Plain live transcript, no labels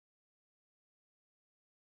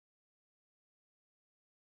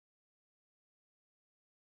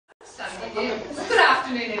Good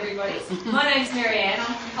afternoon, everybody. My name's Marianne. I'm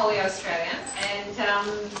from Polio Australia, and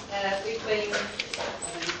we've been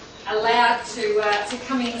allowed to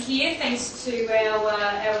come in here thanks to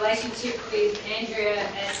our relationship with Andrea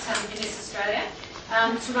at MS Australia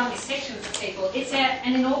to run this session for people. It's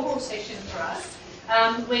an inaugural session for us.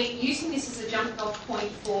 We're using this as a jump-off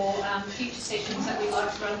point for future sessions that we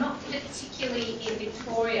like to run, not particularly in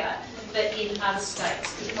Victoria, but in other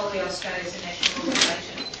states, because Polio Australia is a national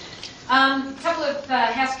organisation. A couple of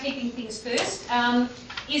housekeeping things first.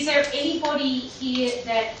 Is there anybody here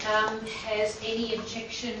that has any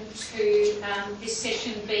objection to this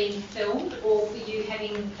session being filmed or for you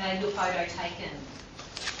having your photo taken?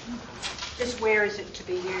 Just where is it to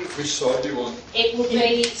be used? Which side do you want? It will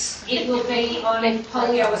be on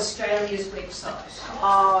Polio Australia's website.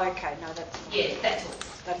 Oh, okay. No, that's fine. Yeah, that's all.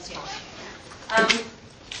 That's fine.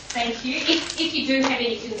 Thank you. If you do have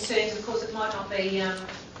any concerns, of course, it might not be,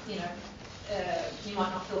 you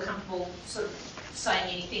might not feel comfortable sort of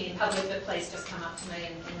saying anything in public, but please just come up to me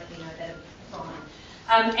and let me know that from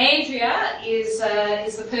me. Andrea is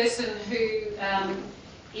the person who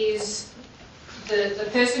is the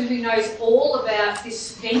person who knows all about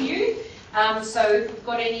this venue. So if you've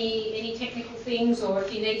got any technical things, or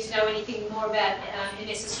if you need to know anything more about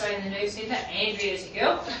MS Australia and the Nerve Centre, Andrea's your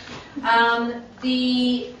girl.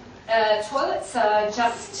 The toilets are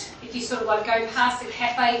just, if you sort of like go past the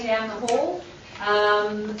cafe down the hall,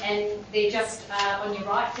 and they're just on your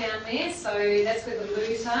right down there, so that's where the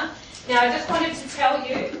loos are. Now I just wanted to tell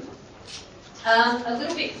you a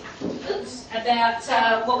little bit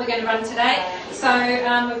about what we're going to run today. So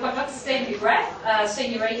we've got Dr. Steve McGrath,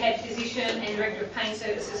 Senior Rehab Physician and Director of Pain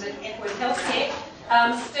Services at Epworth Healthcare.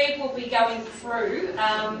 Steve will be going through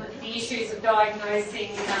the issues of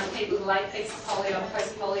diagnosing people with late fetal polio and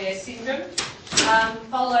post-polio syndrome.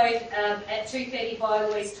 Followed at 2:30 by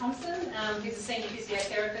Louise Thompson, who's a senior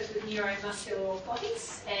physiotherapist with neuromuscular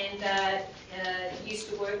orthotics and used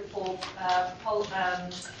to work for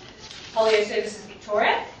Polio Services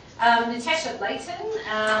Victoria. Natasha Layton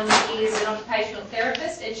is an occupational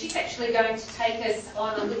therapist, and she's actually going to take us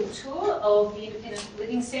on a little tour of the Independent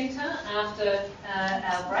Living Centre after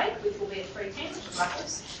our break, which will be at 3:10, which is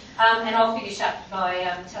Ruckles. And I'll finish up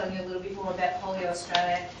by telling you a little bit more about Polio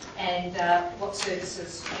Australia and what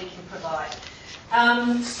services we can provide.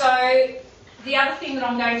 So the other thing that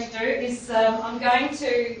I'm going to do is I'm going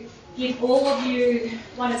to give all of you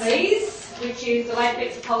one of these, which is the Late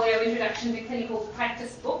Fetal Polio Introduction to Clinical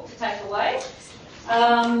Practice book to take away.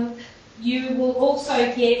 You will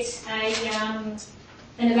also get an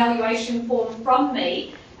evaluation form from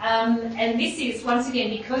me. And this is, once again,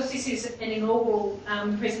 because this is an inaugural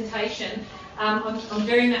presentation, I'm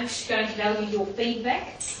very much going to value your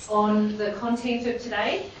feedback on the content of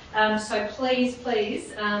today. So please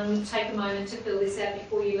take a moment to fill this out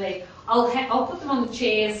before you leave. I'll put them on the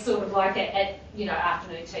chairs, sort of like at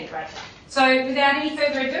afternoon tea break. So without any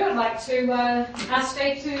further ado, I'd like to ask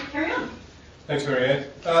Steve to carry on. Thanks, Marianne.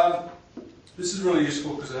 This is really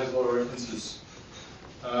useful because it has a lot of references.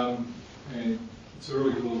 And it's a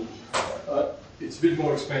really cool. It's a bit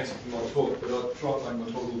more expansive than my talk, but I'll try and make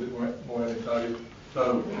my talk a little bit more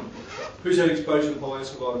anecdotal. Who's had exposure to polio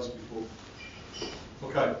survivors before?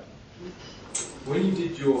 Okay. When you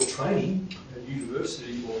did your training at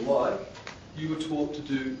university or like, you were taught to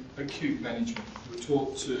do acute management. You were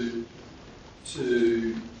taught to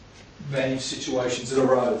manage situations that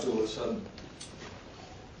arose all of a sudden.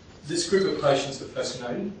 This group of patients are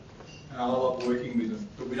fascinating, and I love working with them,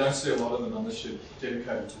 but we don't see a lot of them unless you're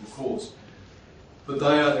dedicated to the cause. But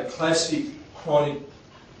they are the classic chronic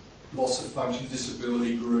loss of function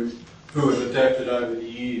disability group who have adapted over the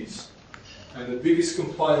years. And the biggest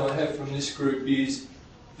complaint I have from this group is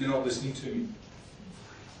they're not listening to me.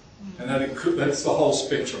 And that's the whole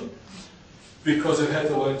spectrum, because they've had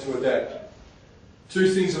to learn to adapt. Two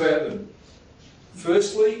things about them.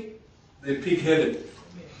 Firstly, they're pig-headed.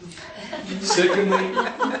 Secondly,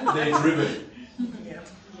 they're driven.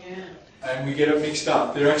 And we get it mixed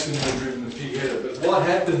up. They're actually more driven than pig-headed. But what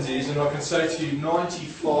happens is, and I can say to you,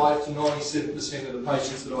 95 to 97% of the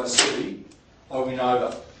patients that I see, I win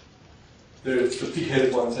over. The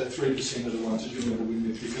pig-headed ones, that 3% of the ones that you'll never win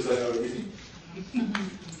with because they know everything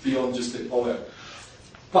beyond just their polio.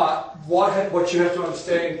 But what you have to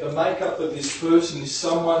understand, the makeup of this person is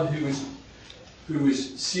someone who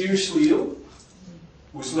is seriously ill,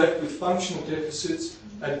 was left with functional deficits,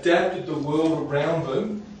 adapted the world around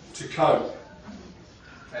them to cope.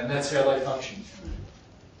 And that's how they function.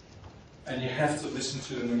 And you have to listen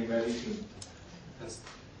to them when you manage them.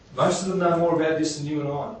 Most of them know more about this than you and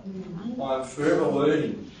I. I'm forever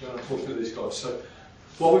learning when I talk to these guys. So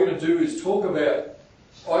what we're going to do is talk about,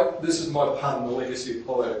 this is my pun, the legacy of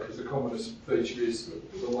polio, because the commonest feature is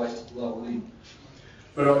the weight lower limb.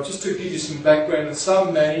 But just to give you some background and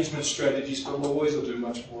some management strategies, but Louise will do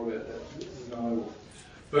much more about that than I will.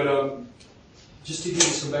 But just to give you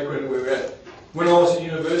some background of where we're at. When I was at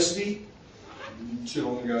university, too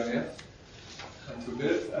long ago now, come to a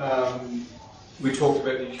bit, we talked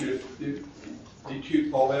about the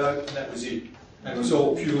acute polio, and that was it. And it was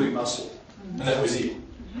all purely muscle, and that was it.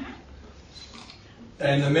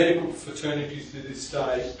 And the medical fraternities to this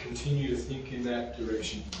day continue to think in that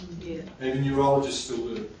direction. Yeah. Even neurologists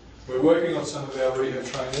still do. We're working on some of our rehab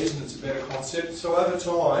trainees, and it's a better concept. So over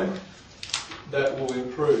time, that will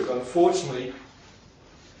improve. Unfortunately,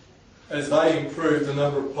 as they improve, the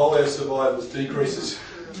number of polio survivors decreases.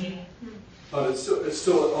 But it's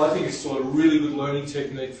still, I think it's still a really good learning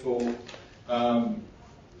technique for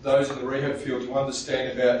those in the rehab field to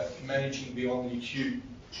understand about managing beyond the acute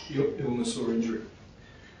illness or injury.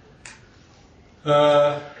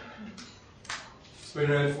 It's been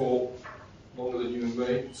around for longer than you and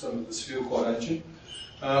me. Some of us feel quite ancient.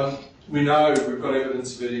 We know we've got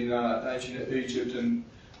evidence of it in ancient Egypt and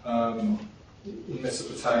in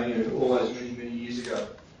Mesopotamia, all those many, many years ago.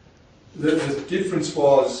 The difference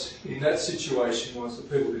was, in that situation, was that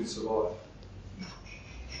people didn't survive.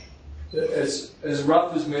 As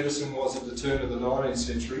rough as medicine was at the turn of the 19th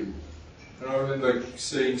century, and I remember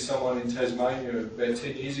seeing someone in Tasmania about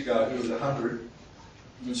 10 years ago who was 100,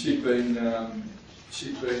 and she'd been it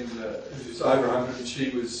was over 100, and she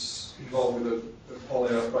was involved with a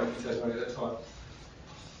polio outbreak in Tasmania at that time.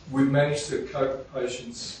 We've managed to cope with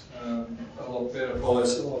patients a lot better, polio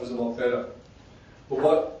survivors a lot better.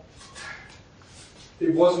 But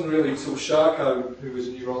it wasn't really until Charcot, who was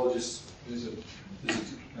a neurologist, there's a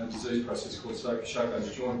disease process called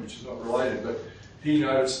Charcot's joint, which is not related, but he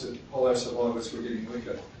noticed that polio survivors were getting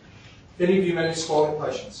weaker. Any of you manage spinal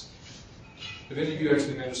patients? Have any of you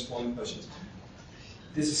actually managed spinal patients?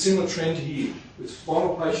 There's a similar trend here with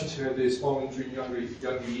spinal patients who have their spinal injury in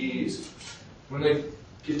younger years. When they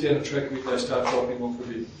get down the track a bit, they start dropping off a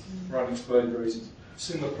bit for unexplained reasons.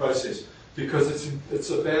 Similar process, because it's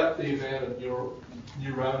about the amount of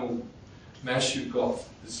neuronal mass you've got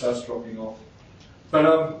that starts dropping off.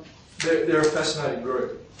 But they're a fascinating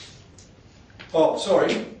group. Oh,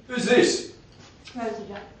 sorry, who's this?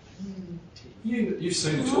 You've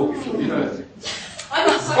seen us all before, you know.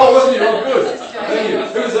 Oh, wasn't you? Oh, good. Thank you.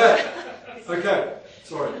 Who's that? Okay,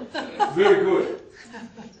 sorry. Very good.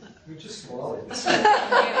 We're just smiling.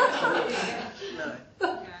 No.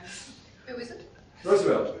 Who is it?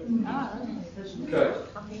 Roosevelt. Okay.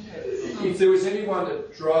 If there was anyone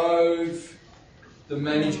that drove the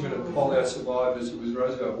management of polio survivors, it was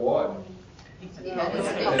Roosevelt. Why?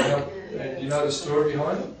 And you know the story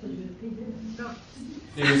behind it?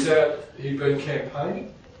 He was out, he'd been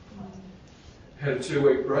campaigning, had a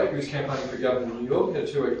 2-week break. He was campaigning for governor of New York, had a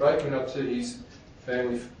 2-week break, went up to his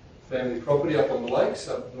family property up on the lakes,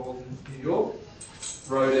 up northern New York,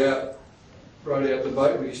 rode out the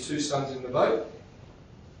boat with his 2 sons in the boat,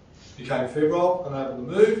 became febrile, unable to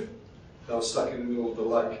move. They were stuck in the middle of the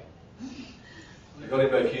lake. They got him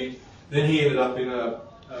back in. Then he ended up in a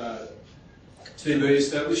TV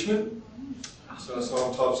establishment, so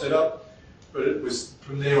asylum type setup. But it was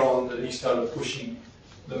from there on that he started pushing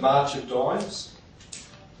the March of Dimes,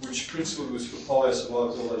 which principally was for polio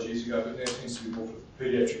survivors all those years ago, but now tends to be more for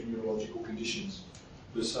paediatric neurological conditions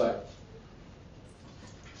per se.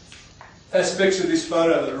 Aspects of this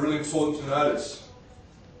photo that are really important to notice.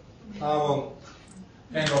 Hand on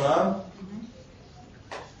arm,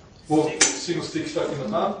 or single stick stuck in the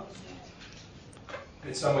palm.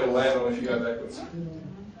 It's somewhere to land on if you go backwards.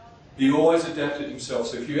 He always adapted himself.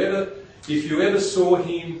 So if you ever saw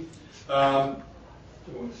him, I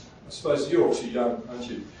suppose you're all too young, aren't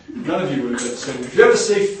you? None of you would have ever seen him. If you ever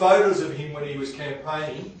see photos of him when he was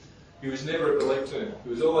campaigning, he was never at the lectern. He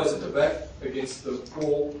was always at the back against the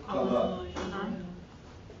wall.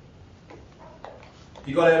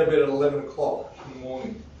 He got out of bed at 11 o'clock in the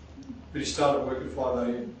morning, but he started work at 5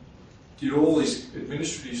 a.m. Did all this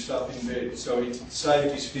administrative stuff in bed, so he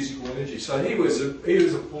saved his physical energy. So he was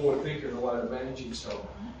a forward thinker in the way of managing himself.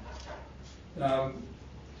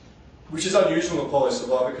 Which is unusual in a polio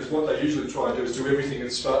survivor, because what they usually try and do is do everything at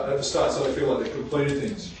the start so they feel like they've completed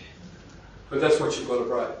things. But that's what you've got to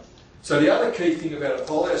break. So the other key thing about a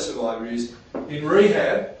polio survivor is, in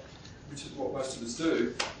rehab, which is what most of us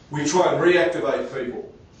do, we try and reactivate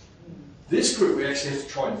people. This group, we actually have to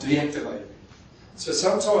try and deactivate them. So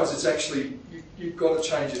sometimes it's actually, you've got to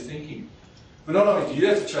change your thinking. But not only do you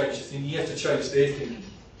have to change your thinking, you have to change their thinking.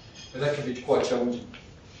 And that can be quite challenging.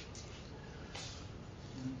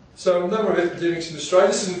 So a number of epidemics in Australia.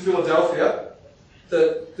 This is in Philadelphia. There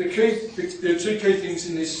are two key things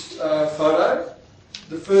in this photo.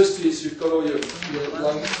 The first is you've got all your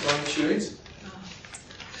lung machines,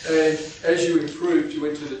 and as you improved, you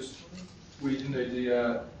went to the we didn't need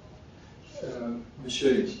the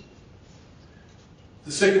machines.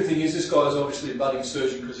 The second thing is this guy is obviously a budding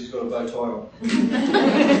surgeon because he's got a bow tie on.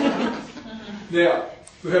 Now,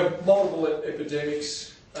 we have multiple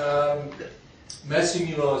epidemics. Mass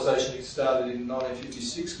immunisation started in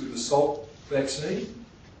 1956 with the Salk vaccine.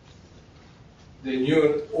 Then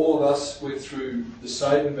all of us went through the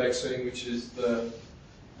Sabin vaccine, which is the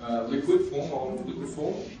liquid form.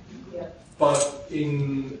 Yeah. But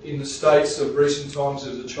in the States of recent times,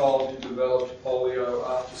 there was a child who developed polio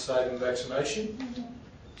after Sabin vaccination.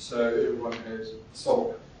 So everyone has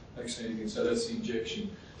Salk vaccine again, so that's the injection.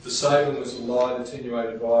 The Sabin was a light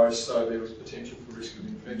attenuated virus, so there was potential for risk of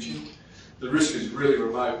infection. The risk is really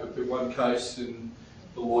remote, but there was one case and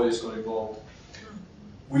the lawyers got involved.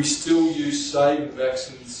 We still use Sabin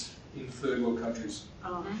vaccines in third world countries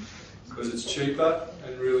because it's cheaper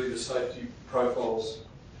and really the safety profile's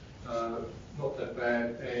not that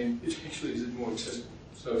bad, and it actually is more accessible,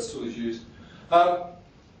 so it still is used.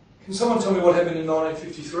 Can someone tell me what happened in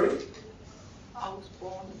 1953? I was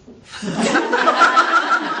born.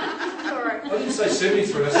 I didn't say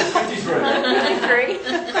 73, I said 53.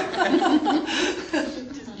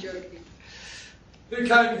 53. Just joking. Who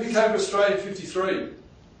came to Australia in 53?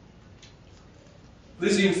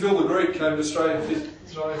 Lizzie and Phil the Greek came to Australia in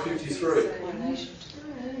 1953.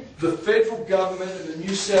 The federal government and the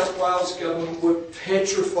New South Wales government were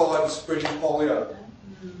petrified of spreading polio.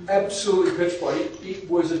 Absolutely petrified. It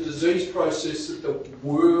was a disease process that the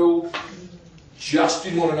world just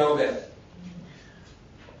didn't want to know about.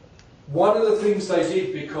 One of the things they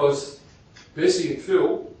did, because Bessie and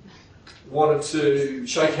Phil wanted to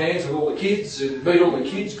shake hands with all the kids and meet all the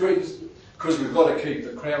kids, because we've got to keep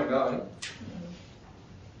the crown going.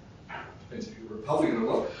 Depends if you're Republican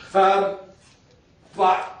or not.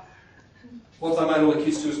 But what they made all the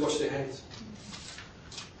kids do is wash their hands.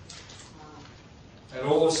 And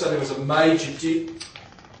all of a sudden there was a major dip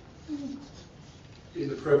in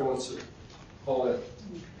the prevalence of polio.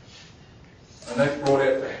 And that brought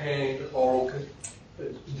out the hand-oral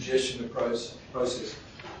ingestion process.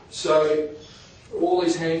 So all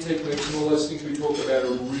these hand techniques and all those things we talk about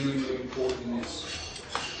are really, really important in this.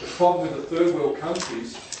 The problem with the third world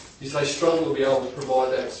countries is they struggle to be able to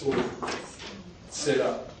provide that sort of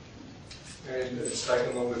setup. And it's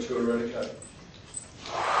taken longer to eradicate.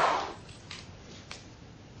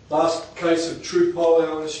 Last case of true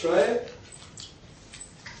polio in Australia,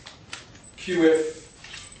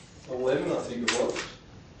 QF11 I think it was,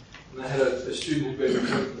 and they had a student who'd been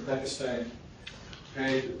recruited from Pakistan,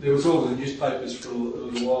 and there was all in the newspapers for a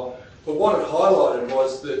little while. But what it highlighted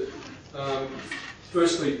was that,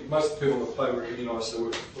 firstly, most people on the planet were immunised, so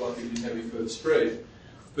we're likely didn't have any further spread.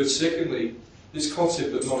 But secondly, this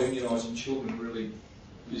concept of not immunising children really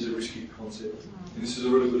is a risky concept. And this is a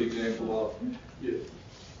really good example of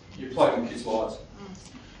you're playing with kids' lives.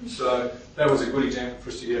 So that was a good example for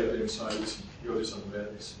us to get out there and say, listen, you've got to do something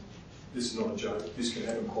about this. This is not a joke. This can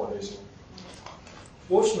happen quite easily.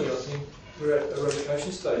 Fortunately, I think we're at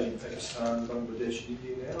eradication stage in Pakistan, Bangladesh, and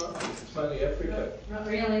India now, aren't we? It's mainly Africa. Not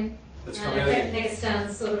really. That's coming out.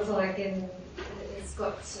 Pakistan's sort of like it's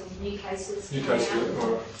got some new cases. New cases,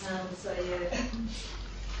 all right. So yeah.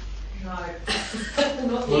 No.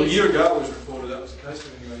 Not Well, a yet. year ago it was reported that was the case,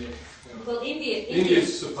 but anyway, yeah. Well,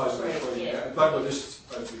 India's supposedly free, yeah. and Bangladesh is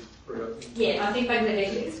supposed to be free, I think. Yeah, I think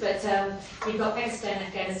Bangladesh is, but you've got Pakistan,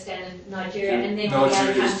 Afghanistan, and Nigeria, and then all the other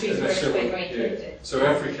Nigeria's- countries and where it's that's been separate, reinfected. So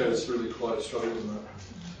Africa is really quite a struggle at the moment.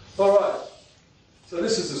 All right. So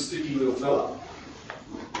this is a sticky little fella.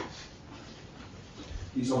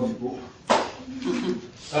 He's on your book.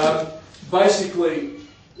 Basically,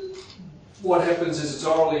 what happens is it's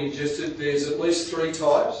orally ingested. There's at least 3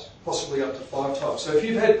 types, possibly up to 5 types. So if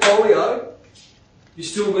you've had polio, you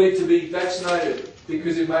still need to be vaccinated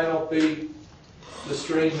because it may not be the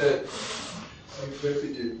strain that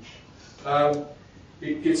infected you.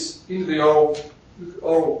 It gets into the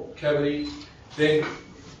oral cavity, then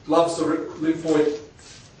loves the lymphoid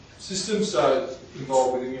system, so it's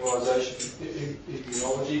involved with immunisation,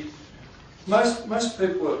 immunology. Most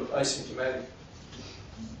people are asymptomatic.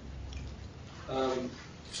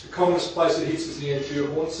 The commonest place it hits is the anterior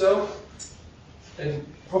horn cell, and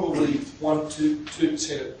probably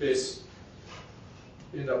 1-2% at best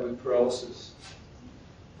end up with paralysis.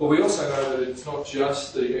 But we also know that it's not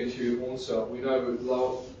just the anterior horn cell. We know that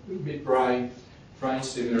lower mid-brain,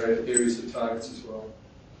 brainstem, there are areas of targets as well.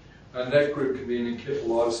 And that group can be an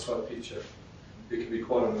encephalitis type picture. It can be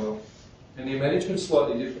quite unwell. And the management's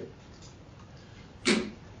slightly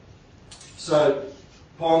different. So,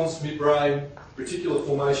 pons, midbrain, reticular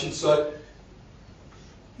formation. So,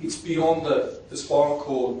 it's beyond the spinal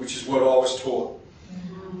cord, which is what I was taught.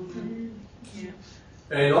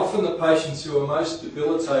 And often the patients who are most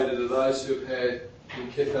debilitated are those who have had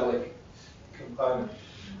encephalic component.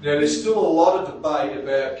 Now, there's still a lot of debate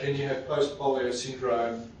about can you have post-polio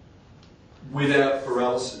syndrome without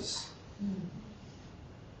paralysis.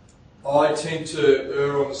 I tend to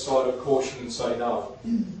err on the side of caution and say no.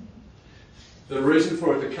 The reason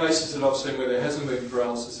for it, the cases that I've seen where there hasn't been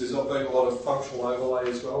paralysis, there's not been a lot of functional overlay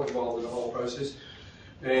as well involved in the whole process,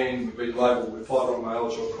 and been labelled with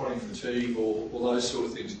fibromyalgia or chronic fatigue or those sort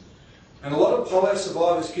of things. And a lot of polio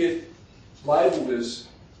survivors get labelled as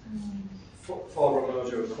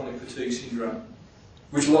fibromyalgia or chronic fatigue syndrome,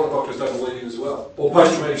 which a lot of doctors don't believe in as well, or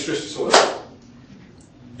post-traumatic stress disorder.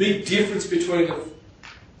 Big difference between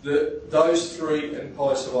those three and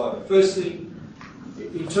polio survivor. Firstly,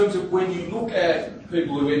 in terms of when you look at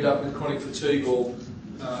people who end up with chronic fatigue or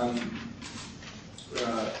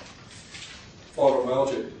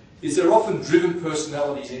fibromyalgia, is they're often driven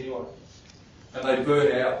personalities anyway, and they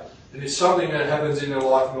burn out. And there's something that happens in their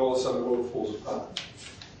life, and all of a sudden the world falls apart.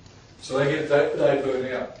 So they burn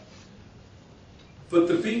out. But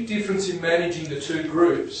the big difference in managing the two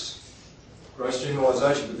groups, gross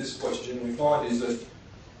generalisation, but this is what you generally find, is that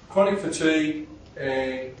chronic fatigue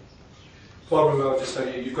and fibromyalgia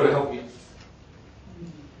say, you've got to help me.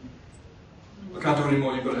 I can't do it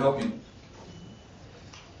anymore, you've got to help me.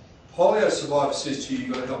 Polio survivor says to you,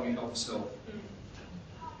 you've got to help me help myself.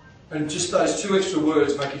 And just those two extra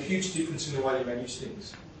words make a huge difference in the way you manage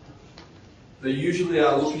things. They usually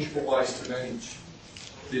are looking for ways to manage.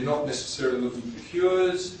 They're not necessarily looking for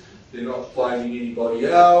cures, they're not blaming anybody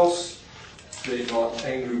else, they're not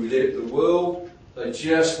angry with the world, they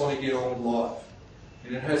just want to get on with life.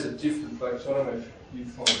 And it has a different focus. I don't know if you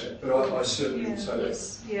find that, but I certainly would say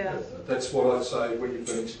that. Yeah. That's what I'd say when you've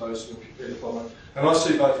been exposed to compared to polio. And I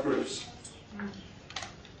see both groups.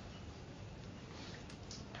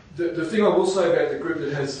 The thing I will say about the group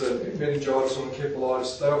that has the meningitis or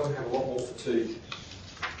encephalitis, they often have a lot more fatigue,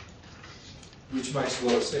 which makes a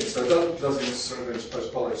lot of sense. So it doesn't necessarily mean it's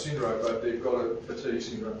post-polio syndrome, but they've got a fatigue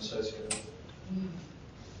syndrome associated with it.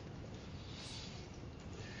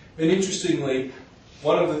 And interestingly,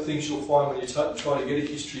 one of the things you'll find when you try to get a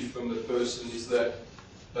history from the person is that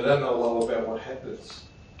they don't know a lot about what happened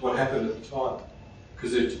at the time,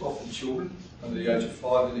 because they're often children under the age of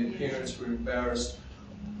 5 and their parents were embarrassed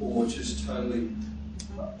or just totally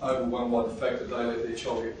overwhelmed by the fact that they let their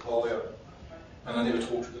child get polio, and they never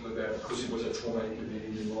talked to them about it because it was a traumatic event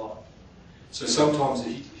in their life. So sometimes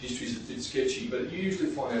the history is a bit sketchy, but you usually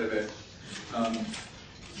find out about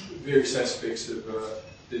various aspects of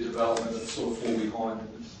their development that sort of fall behind,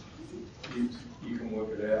 and you can work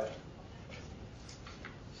it out.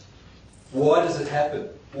 Why does it happen?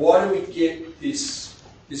 Why do we get this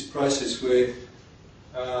process where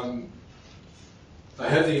they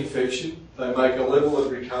have the infection, they make a level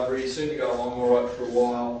of recovery, seem to go along all right for a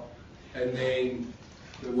while, and then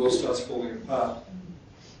the world starts falling apart?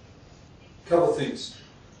 A couple of things.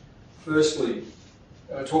 Firstly,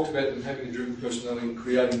 I talked about them having a driven personality and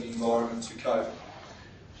creating the environment to cope.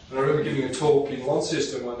 And I remember giving a talk in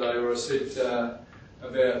Launceston one day where I said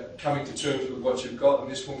about coming to terms with what you've got, and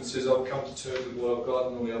this woman says, I've come to terms with what I've got,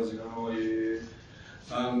 and all the others are going, oh yeah.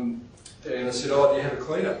 And I said, oh, do you have a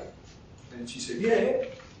cleaner? And she said, yeah.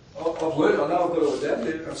 I've learned, I know I've got to adapt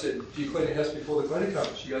it. And I said, do you clean the house before the cleaner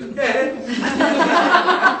comes? She goes, yeah.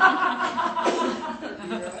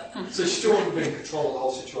 So she still wanted to be in control of the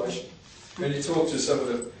whole situation. And you talk to some of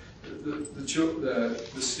the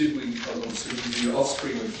siblings, the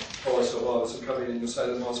offspring of polio survivors who come in and you'll say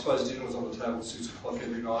to them, I suppose dinner was on the table at 6 o'clock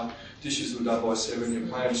every night, dishes were done by 7, your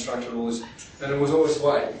plan structured, all this. And it was always the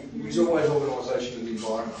way. It was always organisation of the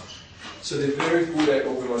environment. So they're very good at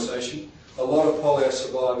organisation. A lot of polio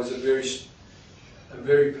survivors are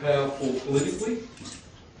very powerful politically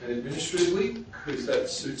and administratively because that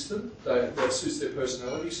suits them. That suits their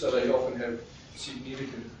personality, so they often have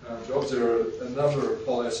significant jobs. There are a number of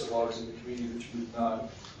polio survivors in the community that you would know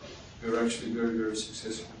who are actually very, very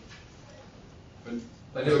successful. But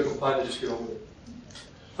they never complain, they just get on with it.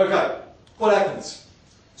 Okay, what happens?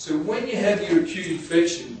 So when you have your acute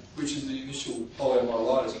infection, which is the initial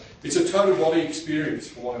poliomyelitis, it's a total body experience,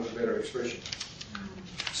 for want of a better expression.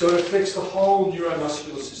 So it affects the whole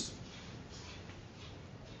neuromuscular system.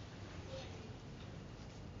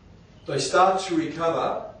 They start to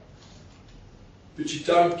recover but you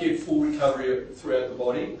don't get full recovery throughout the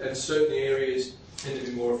body, and certain areas tend to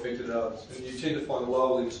be more affected than others. And you tend to find the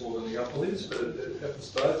lower limbs more than the upper limbs, but it happens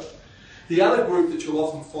both. The other group that you'll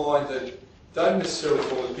often find that don't necessarily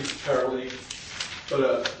fall into pitch paralytic, but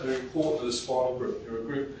are important to the spinal group. They're a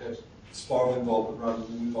group that has spinal involvement rather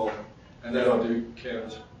than involvement, and that I do count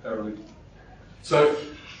as paralytic. So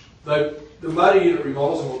the motor unit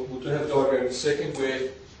remodels, and we'll have a diagram in a second, where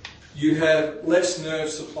you have less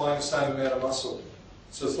nerves supplying the same amount of muscle.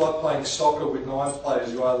 So it's like playing soccer with 9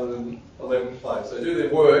 players rather than 11 players. They do their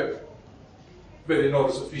work, but they're not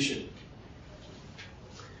as efficient.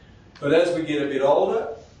 But as we get a bit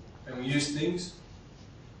older and we use things,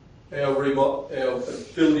 our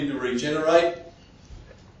ability to regenerate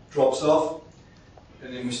drops off,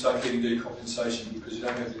 and then we start getting decompensation because you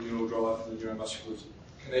don't have the neural drive and the neuromuscular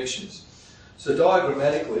connections. So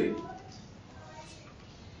diagrammatically,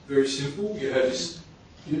 very simple, you have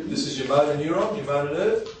this is your motor neuron, your motor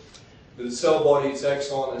nerve, with the cell body, its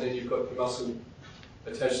axon, and then you've got the muscle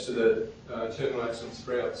attached to the terminal axon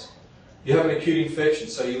sprouts. You have an acute infection,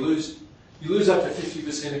 so you lose up to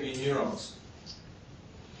 50% of your neurons.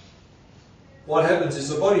 What happens is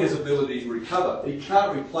the body has ability to recover. It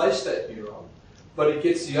can't replace that neuron, but it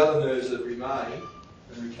gets the other nerves that remain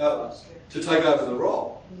and recover to take over the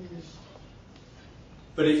role.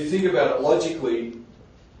 But if you think about it logically,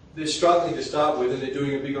 they're struggling to start with and they're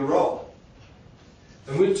doing a bigger role.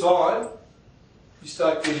 And with time, you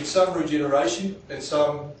start getting some regeneration and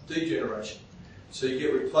some degeneration. So you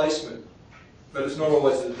get replacement, but it's not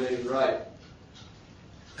always at a even rate.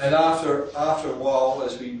 And after a while,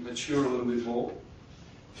 as we mature a little bit more,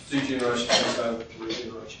 degeneration comes over to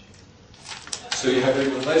regeneration. So you have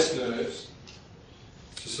even less nerves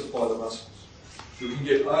to supply the muscles. You can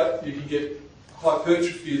get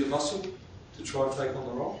hypertrophy of the muscle to try and take on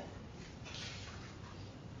the role.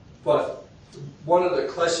 But one of the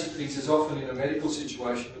classic things is often in a medical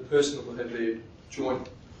situation, the person will have their joint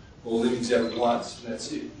or limbs out once and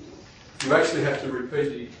that's it. You actually have to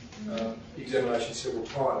repeat the examination several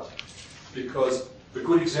times, because a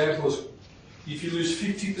good example is if you lose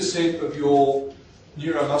 50% of your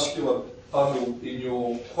neuromuscular bundle in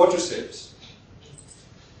your quadriceps,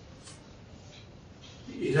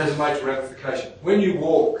 it has a major ramification. When you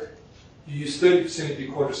walk, you use 30% of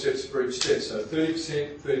your quadriceps for each step, so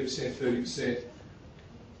 30%, 30%, 30%.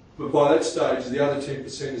 But by that stage, the other 10%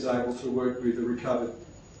 is able to work with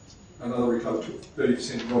another recovered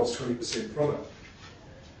 30%, drops 20% from it.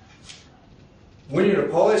 When you're in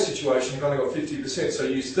a polio situation, you've only got 50%, so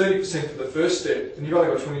you use 30% for the first step, and you've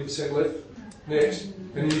only got 20% left next,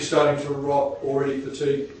 and then you're starting to rot already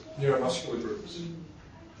fatigue neuromuscular groups.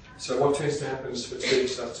 So what tends to happen is fatigue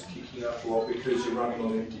starts to kick in after a while because you're running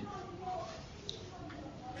on empty.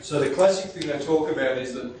 So the classic thing they talk about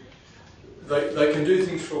is that they can do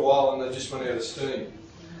things for a while and they just run out of steam.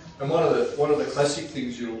 And one of the classic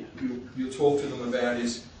things you'll talk to them about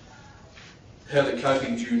is how they're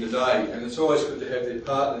coping during the day, and it's always good to have their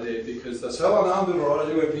partner there because they say, "Oh, no, I'm doing all right, I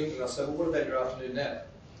do everything," and I say, "Well, what about your afternoon nap?"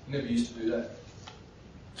 I never used to do that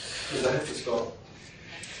because they have to stop.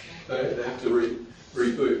 They have to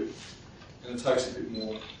reboot, and it takes a bit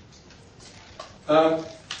more.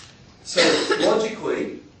 So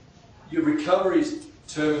logically, your recovery is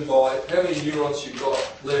determined by how many neurons you've got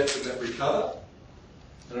left in that recover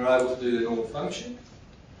and are able to do their normal function,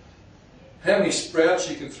 how many sprouts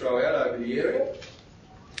you can throw out over the area,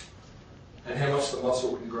 and how much the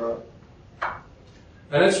muscle can grow.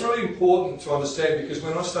 And it's really important to understand because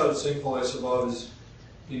when I started seeing polio survivors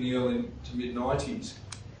in the early to mid-90s,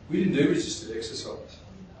 we didn't do resisted exercise.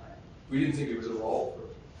 We didn't think it was a role for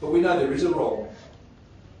it. But we know there is a role.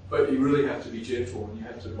 But you really have to be gentle and you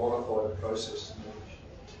have to modify the process.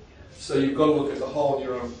 So you've got to look at the whole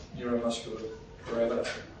neuromuscular parameter.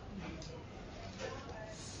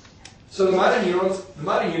 So the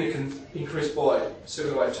motor unit can increase by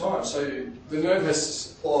 7 or 8 times. So the nerve has to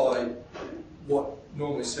supply what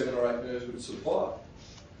normally 7 or 8 nerves would supply.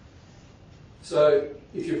 So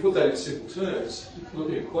if you put that in simple terms,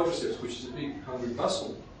 looking at quadriceps, which is a big hungry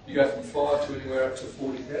muscle, you go from 5 to anywhere up to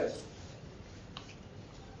 40,000.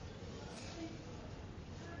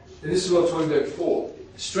 And this is what I was talking about before.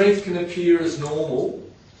 Strength can appear as normal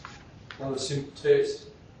on a simple test.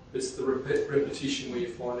 It's the repetition where you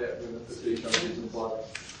find out when the fatigue comes into play.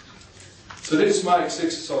 So this makes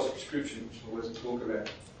exercise prescription, which I always talk about,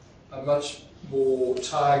 a much more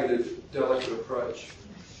targeted, delicate approach.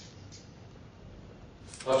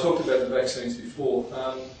 I talked about the vaccines before.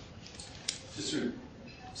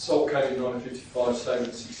 Salk came in 1955, stayed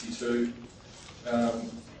in 62.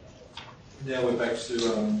 Now we're back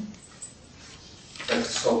to had to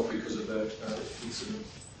stop because of that incident.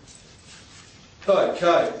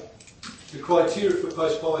 Okay, the criteria for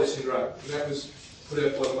post-polio syndrome, and that was put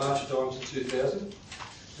out by the March Times in 2000.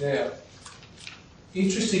 Now,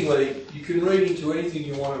 interestingly, you can read into anything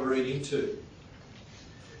you want to read into.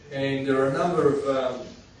 And there are a number of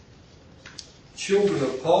children of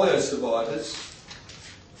polio survivors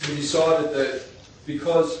who decided that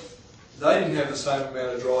because they didn't have the same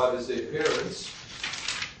amount of drive as their parents,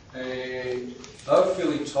 and they were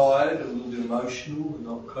feeling tired and a little bit emotional and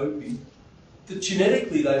not coping, that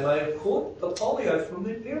genetically they may have caught the polio from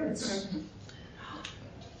their parents.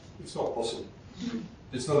 It's not possible.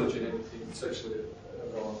 It's not a genetic thing, it's actually a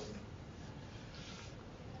violent thing.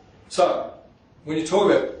 So, when you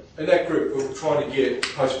talk about, in that group, we're trying to get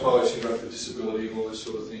post-polio syndrome for disability and all this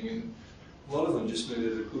sort of thing, and a lot of them just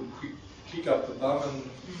needed a good quick kick up the bum and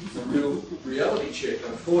a real reality check,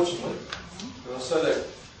 unfortunately. And I say that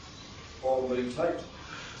while I'm being taped.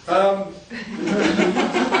 And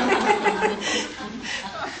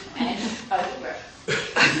photograph.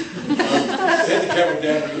 Had the camera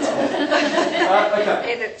down a good time.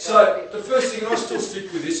 Okay, so the first thing, and I still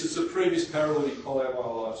stick with this, is the previous paralytic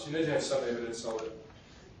poliomyelitis. You need to have some evidence of it.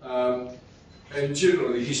 And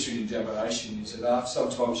generally the history and examination is enough.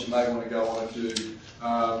 Sometimes you may want to go on and do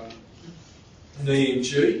an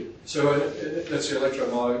EMG. So that's the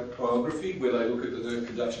electromyography, where they look at the nerve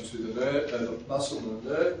conductions through the nerve, the muscle and the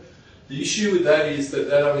nerve. The issue with that is that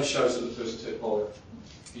that only shows that the person's had polio.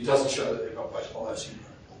 It doesn't show that they've got post-polio syndrome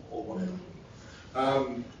or whatever.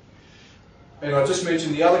 And I just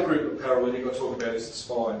mentioned the other group of paralytic I talk about is the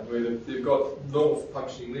spine, where they've got normal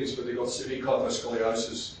functioning limbs, but they've got severe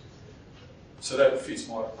kyphoscoliosis. So that fits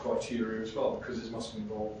my criteria as well, because there's muscle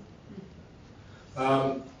involved.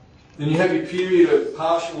 Then you have your period of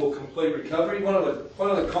partial or complete recovery. One of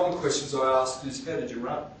the common questions I ask is, how did you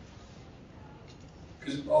run?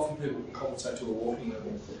 Because often people can compensate to a walking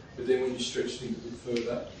level, but then when you stretch things a bit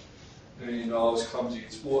further, and I was clumsy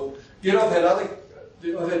in sport. Yet I've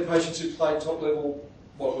had patients who played top level,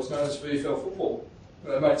 what was known as VFL football.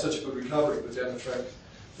 They made such a good recovery, but down the track,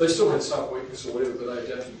 they still had some weakness or whatever, but they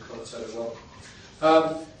adapted and compensated well.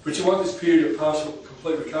 But you want this period of partial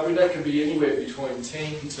complete recovery. That can be anywhere between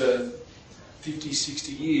 10 to 50,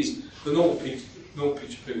 60 years. The normal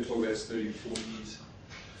picture people talk about is 30 to 40 years.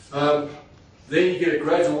 Then you get a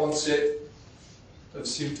gradual onset of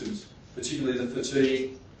symptoms, particularly the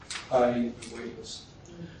fatigue, pain and weakness.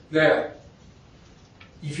 Now,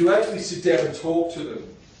 if you actually sit down and talk to them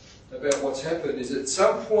about what's happened, is at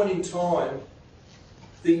some point in time,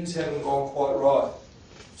 things haven't gone quite right.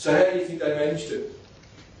 So how do you think they managed it?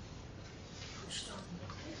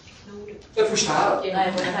 They pushed harder. They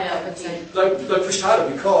pushed harder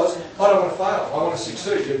because I don't want to fail, I want to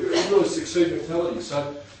succeed. It's really succeed mentality.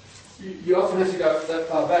 So you often have to go that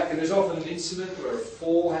far back, and there's often an incident where a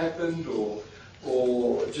fall happened or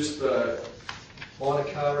just a minor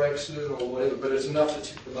car accident or whatever, but it's enough to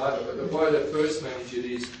tip them over. But the way they first manage it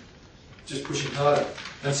is just pushing harder.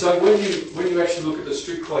 And so when you actually look at the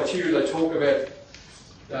strict criteria, they talk about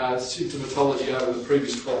symptomatology over the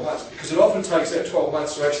previous 12 months, because it often takes that 12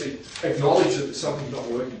 months to actually acknowledge that something's not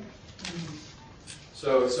working.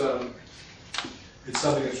 So it's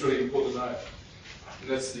something that's really important to know. And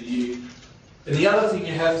that's the year. And the other thing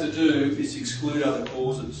you have to do is exclude other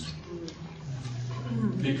causes,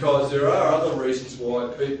 because there are other reasons why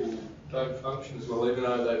people don't function as well, even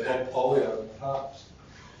though they've had polio in the past.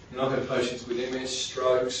 And I've had patients with MS,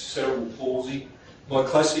 strokes, cerebral palsy. My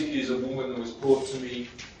classic is a woman that was brought to me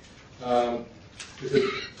with a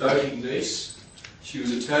doting niece. She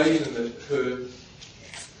was Italian, and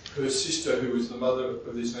her sister, who was the mother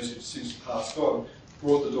of this niece, who's since passed on,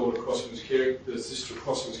 brought the daughter across and the sister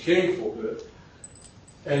across and was caring for her.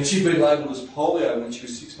 And she'd been labelled as polio when she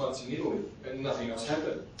was 6 months in Italy, and nothing else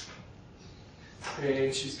happened.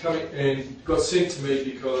 And she's coming and got sent to me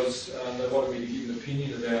because they wanted me to give an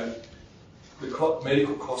opinion about the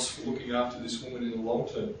medical costs for looking after this woman in the long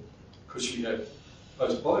term, because she had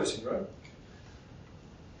post-polio syndrome.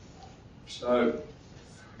 So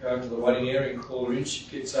I go to the waiting area and call her in. She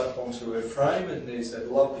gets up onto her frame, and there's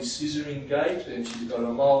that lovely scissoring gait, and she's got a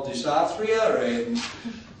mild dysarthria and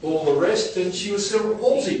all the rest, and she was cerebral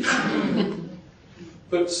palsy.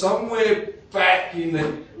 But somewhere back in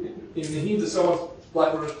the hint of someone's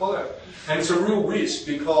labelled as polio. And it's a real risk,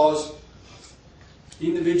 because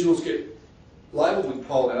individuals get labelled with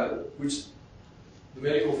polio, which the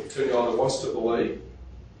medical fraternity either wants to believe,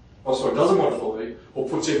 doesn't want to believe, or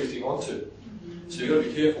puts everything onto. So you've got to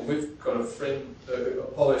be careful. We've got a friend, a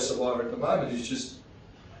polio survivor at the moment, who's just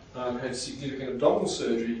had significant abdominal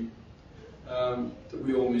surgery that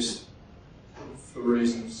we all missed for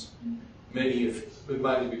reasons, many of, but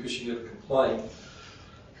mainly because she never complained.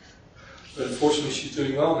 But unfortunately, she's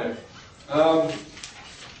doing well now.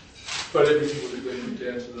 But everything would have been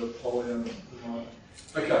down to the polio.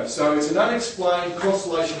 Okay, so it's an unexplained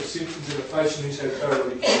constellation of symptoms in a patient who's had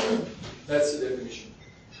paralytic syndrome. That's the definition.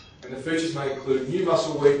 And the features may include new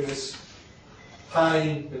muscle weakness,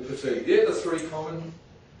 pain, and fatigue. They're the three common.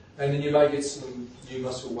 And then you may get some new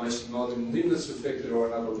muscle wasting, either in limb that's affected or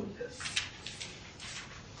another limb.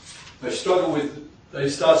 They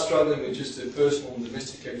start struggling with just their personal and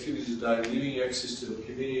domestic activities of daily living, access to the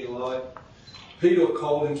community life, heat or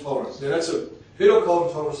cold intolerance. Now heat or cold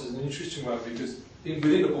intolerance is an interesting one because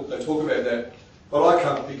within the book they talk about that, but I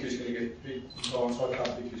can't pick who's going to get heat intolerance, I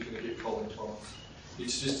can't pick who's going to get cold intolerance.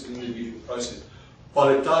 It's just an individual process.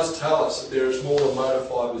 But it does tell us that there are smaller motor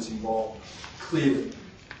fibres involved, clearly.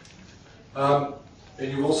 And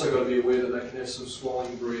you've also got to be aware that they can have some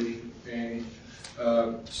swallowing, breathing, and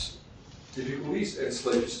difficulties and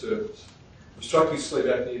sleep disturbance. Obstructive sleep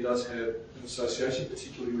apnea does have an association,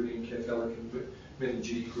 particularly within cephalic and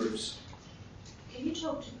meningitic groups. Can you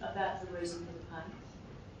talk about the reason for the pain?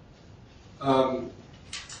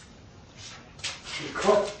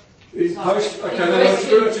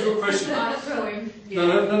 That's a good question.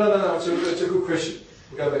 No, it's a good question.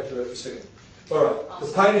 We'll go back to that in a second. All right, the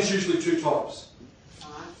pain is usually two types,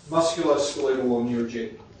 musculoskeletal or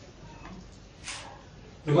neurogenic.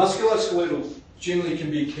 The musculoskeletal generally can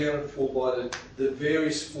be accounted for by the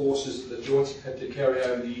various forces that the joints have had to carry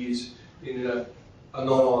over the years in a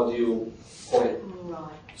non-ideal body.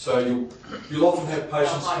 Right. So you'll often have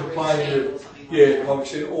patients complaining of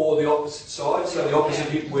or the opposite side, so the opposite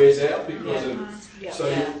hip wears out because of,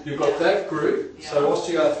 you've got that group, so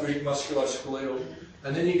osteoarthritic, musculoskeletal,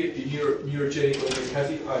 and then you get your neurogenic or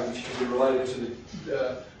neuropathic pain, which can be related to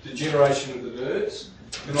the degeneration of the nerves.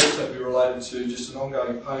 It can also be related to just an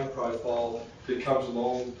ongoing pain profile that comes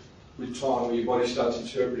along with time where your body starts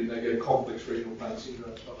interpreting, they get a complex renal pain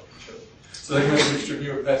syndrome type of picture. So they can have a mixture of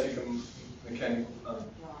neuropathic and mechanical pain.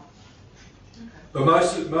 But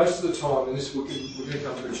most of the time, and this we're going to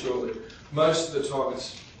come to it shortly, most of the time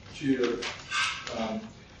it's due to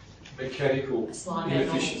mechanical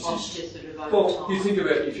inefficiencies. Well, you think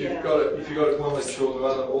about if you've got one leg short than the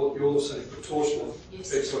other, you also have torsional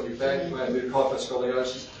effects on your back, you may have a bit of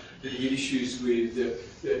hyposcoliosis, then you get issues with the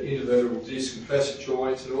intervertebral disc and facet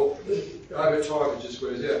joints, and all. Over time it just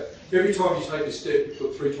wears out. Every time you take a step, you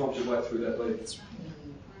put 3 times your weight through that leg,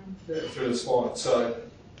 through the spine. So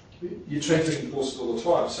you're transferring forces all the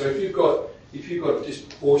time. So if you've got a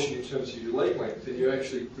disproportion in terms of your leg length, then you're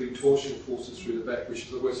actually putting torsional forces through the back, which is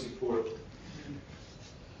the worst thing for it.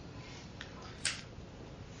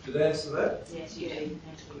 Did I answer that? Yes, you do.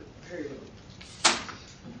 Very good.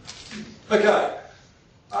 Okay.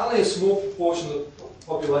 Only a small proportion of the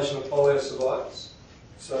population of polio survivors,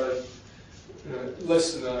 so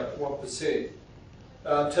less than 1%.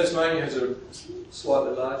 Tasmania has a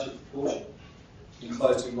slightly larger proportion.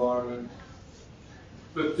 Enclosed environment,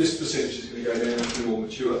 but this percentage is going to go down as they're more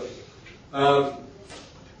mature.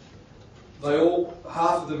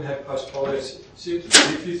 Half of them have post-polio symptoms.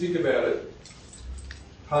 If you think about it,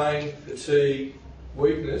 pain, fatigue,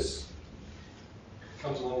 weakness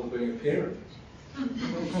comes along with being a parent.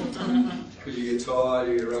 Because you get tired,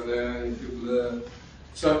 you get run down, you feel blur.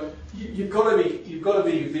 So you've got to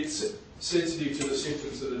be a bit sensitive to the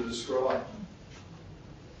symptoms that are described.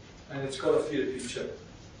 And it's got to fit a picture.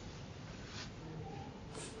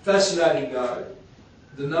 Fascinating though,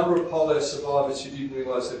 the number of polio survivors who didn't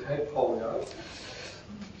realise they'd had polio,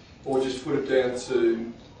 or just put it down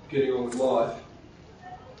to getting on with life,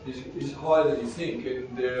 is higher than you think,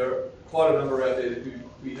 and there are quite a number out there who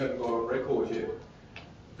we haven't got on record yet.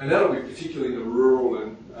 And that'll be particularly in the rural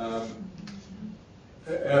and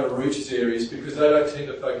out of reach areas, because they don't tend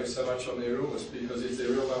to focus so much on their illness, because if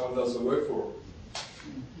they're ill, no one does the work for them.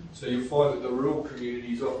 So you'll find that the rural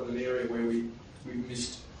community is often an area where we've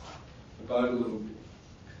missed the boat a little bit.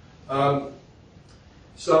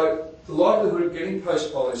 So the likelihood of getting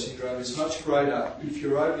post-polio syndrome is much greater if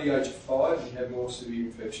you're over the age of 5 and you have more severe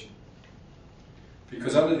infection.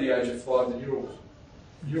 Because under the age of 5, the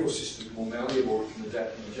neural system is more malleable, it can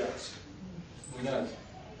adapt and adjust. We know.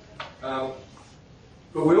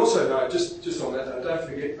 But we also know, just on that note, don't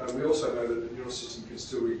forget, we also know that the neural system can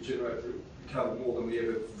still recover more than we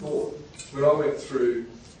ever thought. When I went through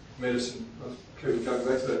medicine, going back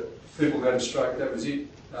to that, people who had a stroke, that was it.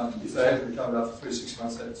 If they hadn't recovered after 3 to 6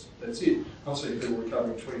 months, that's it. I'm seeing people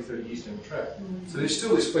recovering 20, 30 years down the track. So there's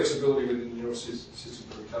still this flexibility within the neural system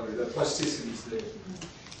for recovery. That plasticity is there.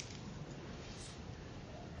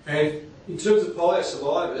 And in terms of polio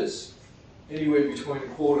survivors, anywhere between a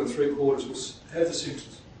quarter and 3/4 will have the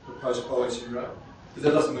symptoms of post-polio syndrome, but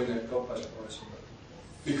that doesn't mean they've got post-polio syndrome.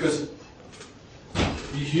 Because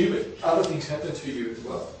you're human, other things happen to you as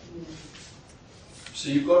well. So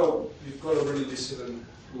you've got to really listen and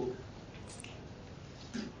look.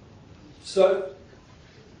 So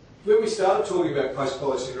when we started talking about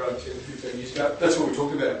post-polio syndrome 10 to 15 years ago, that's what we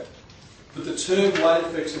talked about. But the term late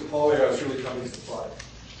effects of polio has really come into play.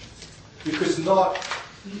 Because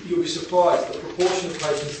you'll be surprised, the proportion of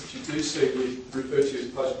patients that you do see referred to as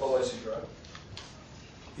post-polio syndrome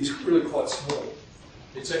is really quite small.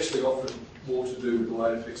 It's actually often more to do with the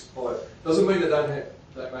late effects of polio. Doesn't mean they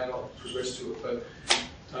may not progress to it, but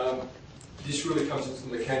this really comes into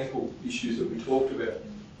the mechanical issues that we talked about.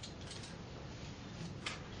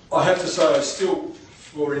 I have to say, I still,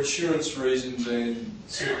 for insurance reasons and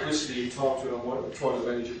simplicity of times when I'm trying to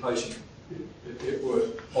manage a patient at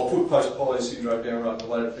work, I'll put post-polio syndrome down rather than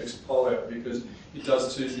late effects of polio because it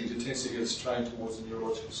does two things. It tends to get us trained towards the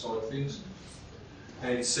neurological side of things.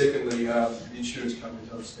 And secondly, the insurance companies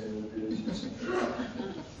understand it a bit easier.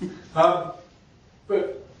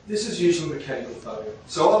 But this is usually mechanical failure.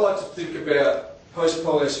 So I like to think about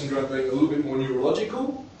post-polio syndrome being a little bit more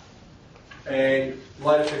neurological and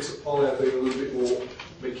late effects of polio being a little bit more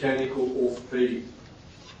mechanical, orthopaedic.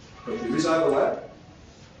 But there is overlap,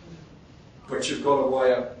 but you've got to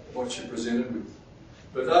weigh up what you're presented with.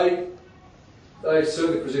 But they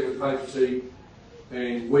certainly present with pain, fatigue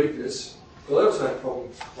and weakness, but they also have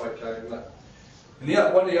problems weight gain and that. And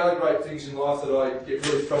one of the other great things in life that I get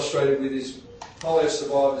really frustrated with is polio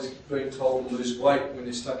survivors being told to lose weight when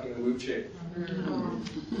they're stuck in a wheelchair.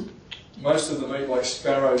 Most of them eat like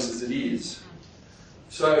sparrows as it is.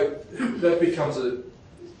 So that becomes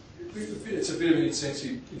it's a bit of an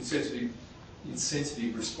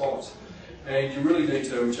insensitive response. And you really need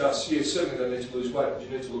to adjust. Yeah, certainly they need to lose weight, but you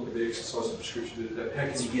need to look at the exercise and prescription. How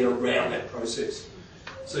can you get around that process?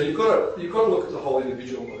 So you've got to look at the whole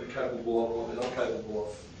individual and what they're capable of and what they're not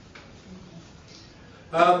capable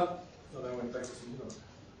of. I went back to the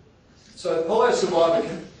So the polio survivor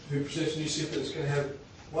who presents new symptoms can have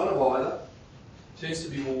one of either. Tends to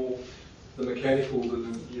be more the mechanical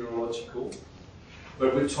than the neurological.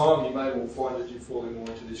 But with time you may well find that you're falling more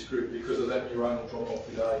into this group because of that neuronal drop-off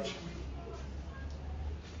with age.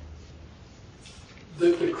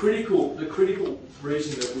 The critical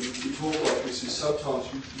reason that we talk like this is sometimes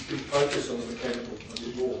you can focus on the mechanical a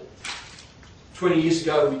bit more. 20 years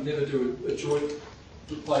ago we'd never do a joint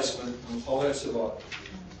replacement on a polio survivor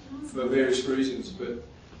for various reasons, but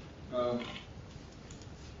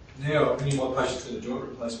now any of my patients in a joint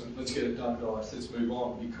replacement, let's get it done guys, let's move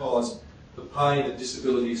on, because the pain and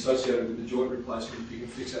disability associated with the joint replacement, if you can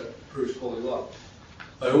fix that, improves quality of life.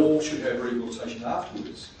 They all should have rehabilitation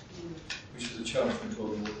afterwards, which is a challenge when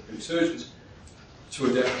talking to orthopedic surgeons, to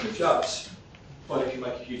adapt and adjust, but it can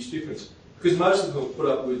make a huge difference. Because most of them will put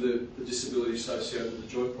up with the disability associated with the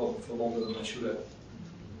joint problem for longer than they should have.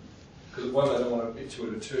 Because one, they don't want to admit to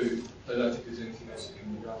it, and two, they don't think there's anything else that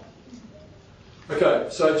can be done. Okay,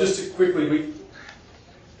 so just to quickly,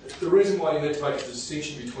 the reason why you need to make a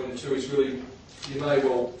distinction between the two is really, you may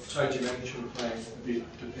well change your management plan a bit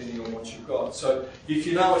depending on what you've got. So if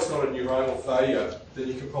you know it's not a neuronal failure, then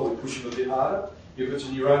you can probably push them a bit harder. If it's a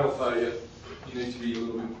neuronal failure, you need to be a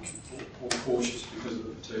little bit more cautious because of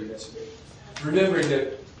the fatigue aspect. Remembering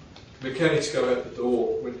that mechanics go out the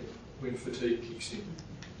door when fatigue kicks in,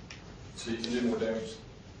 so you can do more damage.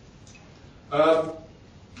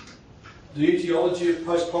 The etiology of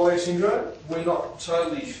post-polio syndrome, we're not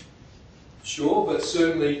totally sure, but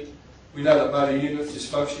certainly we know that motor unit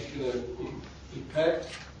dysfunction can impact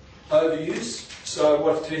overuse. So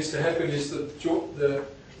what tends to happen is that the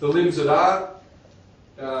limbs that are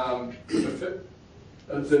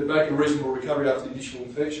that make a reasonable recovery after the initial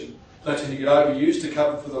infection, they tend to get overused to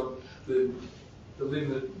cover for the limb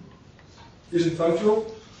that isn't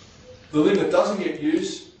functional. The limb that doesn't get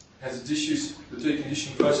used has the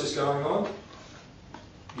deconditioning process going on.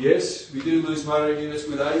 Yes, we do lose motor units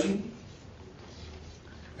with ageing,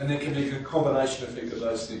 and there can be a combination effect of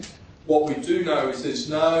those things. What we do know is there's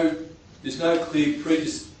no clear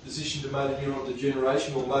predisposition to motor neuron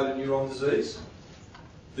degeneration or motor neuron disease.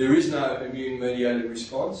 There is no immune-mediated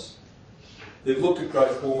response. They've looked at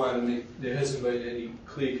growth hormone and there hasn't been any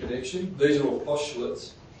clear connection. These are all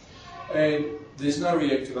postulates. And there's no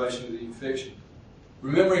reactivation of the infection.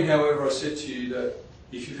 Remembering, however, I said to you that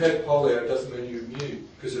if you've had polio, it doesn't mean you're immune,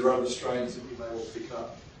 because there are other strains that you may well pick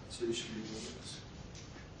up, so you should be immune to this.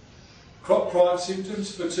 Prior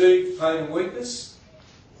symptoms, fatigue, pain and weakness,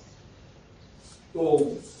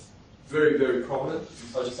 all very, very prominent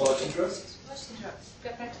in post-polio syndrome. I just interrupt? Go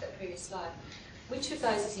back to that previous slide. Which of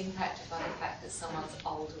those is impacted by the fact that someone's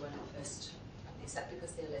older when it first? Is that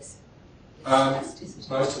because they're less plasticity?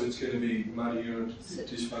 Most of it's going to be motor neuron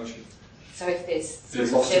dysfunction. So if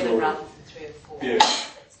there's lots of 7 order. rather than 3 or 4. Yeah,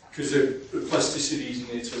 because the plasticity is in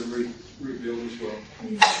there to rebuild as well.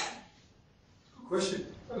 Good question.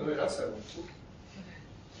 I don't know, that's that one.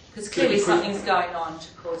 Because clearly something's going on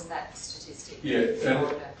to cause that statistic. Yeah,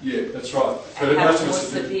 that's right. But And perhaps most of more it's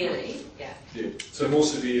severely, yeah. So more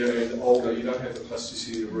severe and older, you don't have the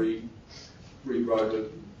plasticity to regrow the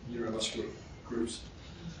neuromuscular groups.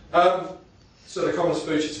 So the commonest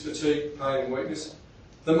features: fatigue, pain, and weakness.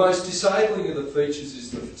 The most disabling of the features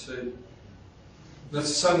is the fatigue. That's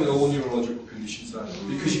the same with all neurological conditions, though,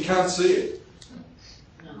 because you can't see it.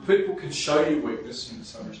 People can show you weakness in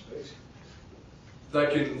some respects. They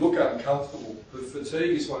can look uncomfortable, but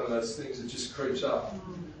fatigue is one of those things that just creeps up.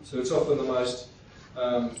 So it's often the most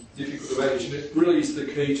difficult to manage, and it really is the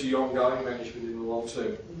key to your ongoing management in the long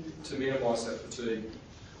term, to minimise that fatigue.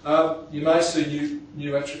 You may see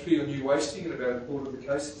new atrophy or new wasting in about a quarter of the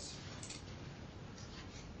cases.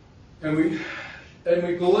 And we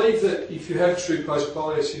believe that if you have true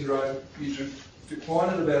post-polio syndrome, you decline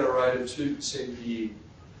at about a rate of 2% per year.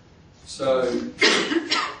 So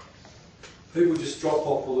people just drop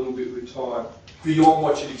off a little bit with time, beyond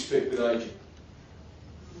what you'd expect with ageing.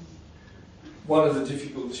 One of the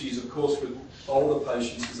difficulties, of course, with older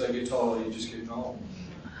patients is they get older, you just get old.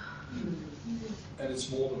 And it's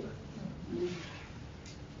more than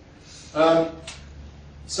that.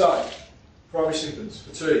 So, primary symptoms: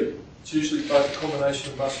 fatigue. It's usually both a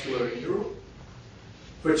combination of muscular and neural.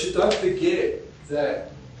 But you don't forget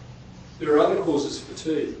that there are other causes of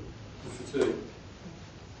fatigue.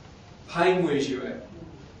 Pain wears you out.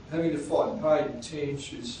 Having to fight pain,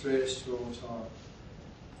 tension, stress all the time.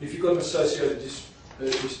 If you've got an associated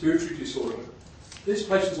respiratory disorder, these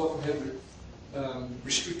patients often have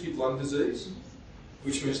restrictive lung disease,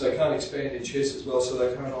 which means they can't expand their chest as well, so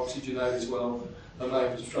they can't oxygenate as well, and they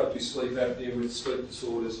have obstructive sleep apnea with sleep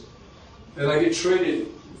disorders. And they get treated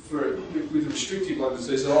with restrictive lung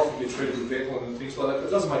disease. They often get treated with Ventolin and things like that, but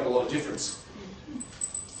it doesn't make a lot of difference.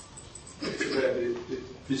 It's about their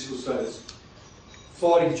physical status.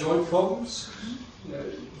 Fighting joint problems,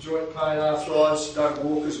 joint pain, arthritis, don't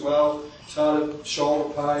walk as well, it's harder,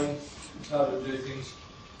 shoulder pain, it's harder to do things.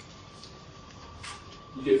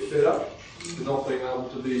 You get fed up with not being able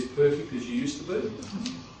to be as perfect as you used to be,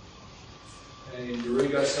 and your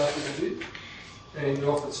ego suffers a bit, and you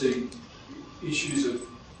often see issues of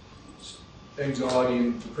anxiety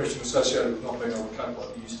and depression associated with not being able to cope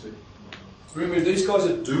like you used to. Remember, these guys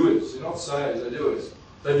are doers, they're not sayers, they're doers.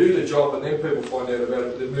 They do the job and then people find out about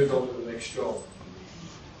it, they move on to the next job.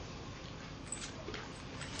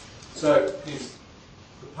 So,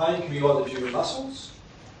 the pain can be either due to muscles,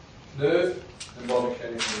 nerve, and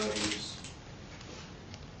biomechanical nerves.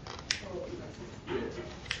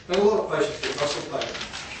 And a lot of patients get muscle pain.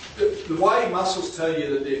 The way muscles tell you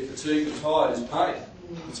that they're fatigued and tired is pain,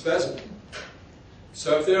 and spasm.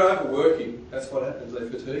 So if they're overworking, that's what happens, they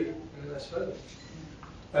fatigue and they spasm.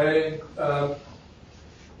 And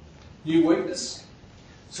new weakness.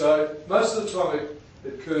 So most of the time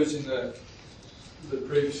it occurs in the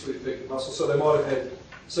previously affected muscle. So they might have had,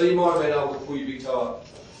 so you might have been able to pull your big toe up,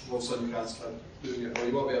 and all of a sudden you can't start doing it. Or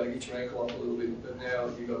you might be able to get your ankle up a little bit, but now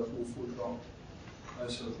you've got a full foot drop.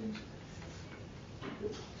 Those sort of things.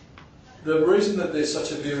 The reason that there's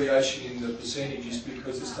such a variation in the percentage is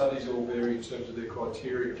because the studies all vary in terms of their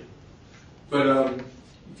criteria. But you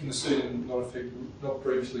can see it in not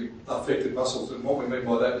previously affected muscles, and what we mean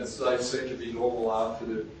by that is they seem to be normal after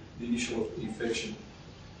the initial infection.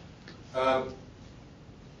 And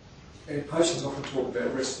patients often talk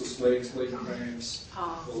about restless legs, leg cramps,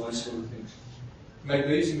 all those sort of things.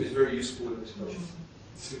 Magnesium is very useful in this patient.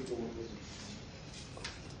 Simple.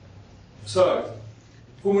 So,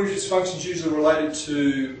 pulmonary dysfunction is usually related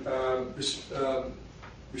to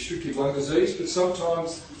restrictive lung disease, but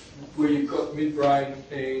sometimes where you've got midbrain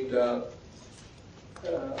and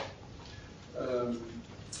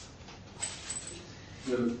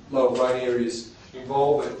the lower brain areas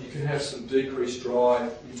involved, you can have some decreased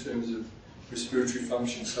drive in terms of respiratory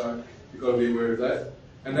function, so you've got to be aware of that.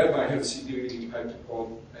 And that may have a significant impact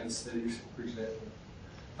upon anaesthetics, for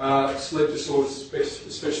example. Sleep disorders,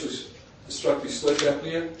 especially obstructive sleep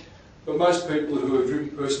apnea, but most people who have driven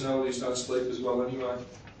personalities don't sleep as well anyway,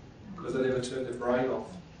 because they never turn their brain off.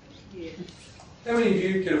 Yeah. How many of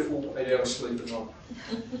you get a full 8 hours sleep at night?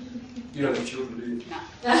 You don't have children, do you?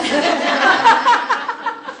 No.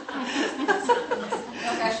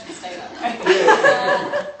 I should stay that way.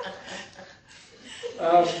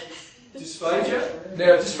 Dysphagia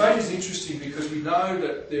Now, dysphagia is interesting because we know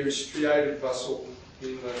that there is striated muscle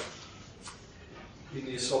in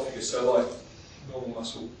the esophagus, so like normal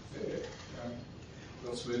muscle,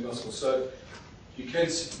 not smooth muscle. So you can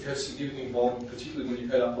have significant involvement, particularly when you've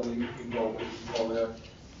had upper limb involvement.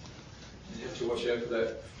 You have to watch out for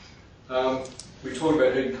that. We talked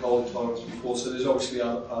about heat and cold intolerance before, so there's obviously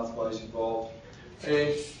other pathways involved.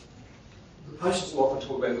 And the patients will often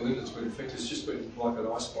talk about the limb that's been affected. It's just been like an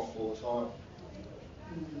ice block all the time.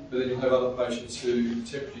 But then you'll have other patients who the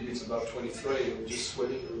temperature gets above 23 and they're just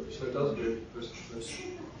sweating, so it does vary from person to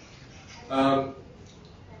person.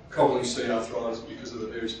 Commonly see arthritis because of the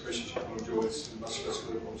various pressures you put on joints and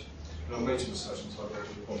musculoskeletal problems. And I'll mention the such and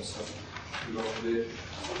psychological problems, so move on there.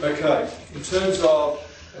 Okay, in terms of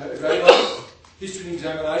evaluation, history and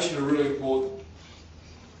examination are really important.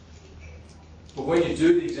 But when you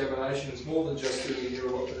do the examination, it's more than just doing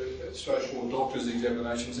a straightforward doctor's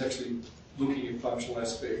examination. It's actually looking at functional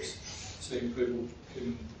aspects, seeing if people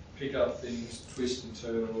can pick up things, twist and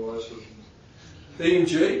turn and all those sort of things.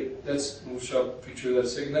 EMG, we'll show a picture of that in a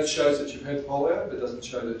second. That shows that you've had polio, but doesn't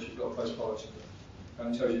show that you've got post-polio syndrome. It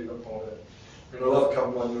only tells you you've got polio. And I love a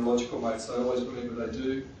couple of my neurological mates, they always, whenever they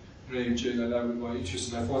do an EMG, they know with my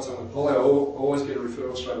interest and they find someone with polio, I always get a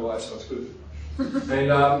referral straight away, so it's good. And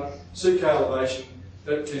CK elevation,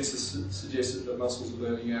 that tends to suggest that the muscles are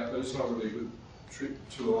burning out, but it's not really a good trick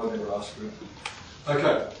to I never ask for it.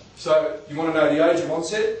 Okay, so you want to know the age of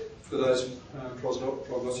onset for those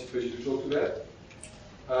prognostic features we talked about.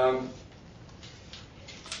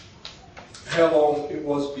 How long it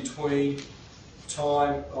was between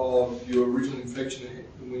time of your original infection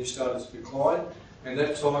and when you started to decline, and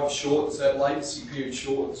that time shortens, that latency period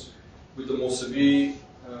shortens with the more severe,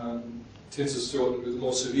 tends to shorten with the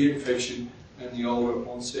more severe infection and the older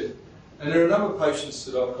onset. And there are a number of patients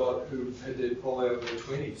that I've got who have had their polio in their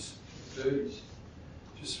 20s, 30s.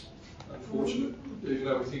 Just unfortunate, even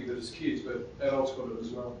though we think of it as kids, but adults got it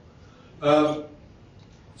as well.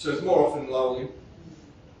 So it's more often lower limb,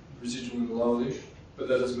 residual in the lower limb, but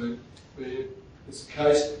that doesn't mean it's the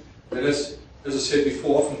case. And as I said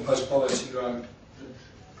before, often post-polio syndrome, the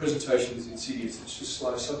presentation is insidious. It's just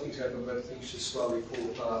slow. Something's happened, but things just slowly fall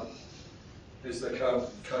apart as they can't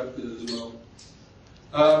cope with it as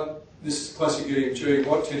well. This is classic EMG.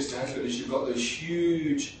 What tends to happen is you've got these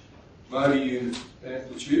huge motor unit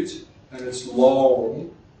amplitudes, and it's long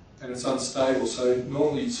and it's unstable. So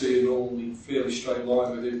normally you'd see a normally fairly straight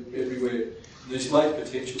line with everywhere. And there's late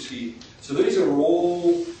potentials here. So these are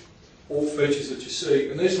all features that you see,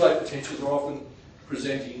 and these late potentials are often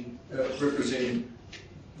representing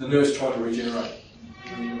the nerves trying to regenerate.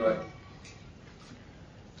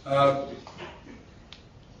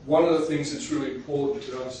 One of the things that's really important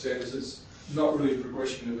to understand is it's not really a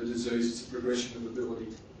progression of a disease, it's a progression of ability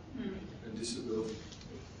and disability.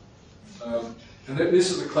 And this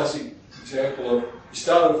is a classic example of, you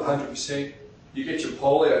start with 100%, you get your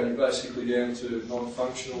polio and you're basically down to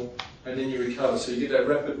non-functional, and then you recover. So you get that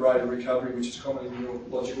rapid rate of recovery, which is common in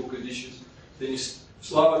neurological conditions. Then you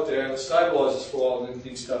slow it down, it stabilises for a while, and then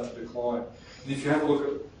things start to decline. And if you have a look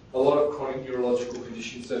at a lot of chronic neurological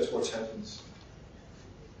conditions, that's what happens.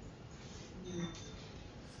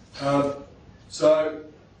 So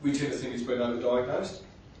we tend to think it's been overdiagnosed.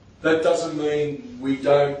 That doesn't mean we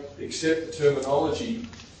don't accept the terminology,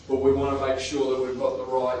 but we want to make sure that we've got the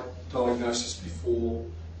right diagnosis before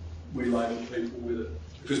we label people with it.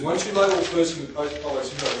 Because once you label a person with post-polio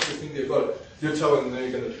syndrome, you think they've got it, you're telling them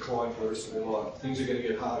they're going to decline for the rest of their life. Things are going to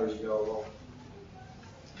get harder as you go along.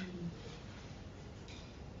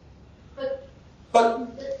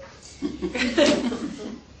 But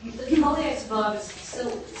the polio survivors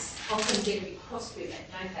themselves often get a bit cross with it,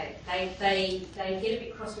 don't they? They get a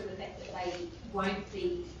bit cross with the fact that they won't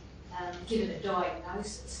be given a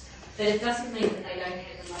diagnosis, but it doesn't mean that they don't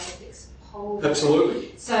have the latex hold.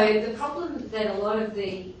 absolutely. So the problem that a lot of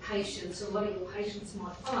the patients, or a lot of your patients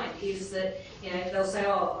might find is that, they'll say,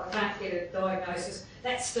 oh, I can't get a diagnosis.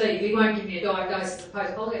 That's Steve, he won't give me a diagnosis of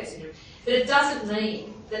post-polio syndrome. But it doesn't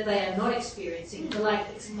mean that they are not experiencing the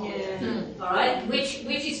latex polio, all right, which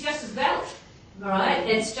is just as valid, all right?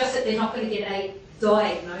 It's just that they're not going to get a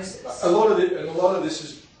diagnosis. A lot of this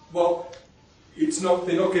is, well, it's not.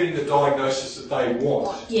 They're not getting the diagnosis that they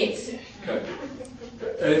want. Yes. Okay.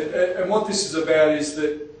 And what this is about is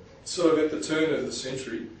that sort of at the turn of the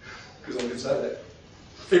century, because I can say that,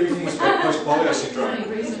 everything was about post-polio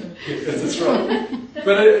syndrome. That's right.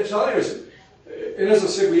 But it's hilarious. And as I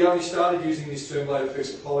said, we only started using this term late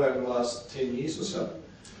effects of polio in the last 10 years or so.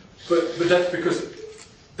 But that's because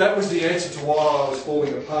that was the answer to why I was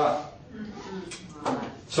falling apart.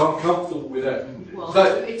 So I'm comfortable with that. Well,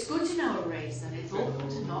 But- it's good to know a reason. It's awful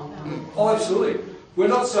to not know. Oh, absolutely. We're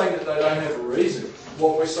not saying that they don't have a reason.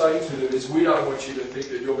 What we're saying to them is we don't want you to think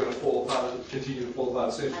that you're going to fall apart and continue to fall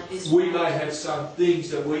apart soon. We may have some things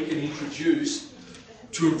that we can introduce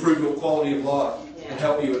to improve your quality of life and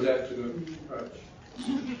help you adapt to the approach.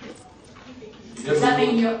 Does that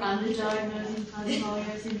mean you're underdiagnosing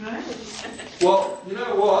post-polio syndrome? Well, you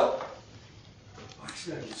know what? I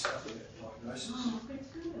actually don't give stuff about diagnosis. Oh, that's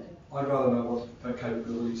good. I'd rather know what their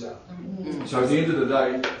capabilities are. So at the end of the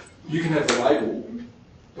day, you can have the label,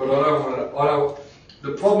 but I don't.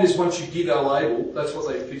 The problem is once you give a label, that's what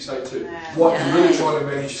they fixate to. What you're really trying to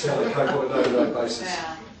manage is how they cope on a day-to-day basis.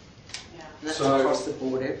 Yeah. That's So- across the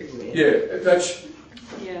board everywhere. Yeah, that's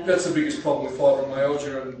the biggest problem with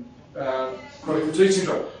fibromyalgia and chronic fatigue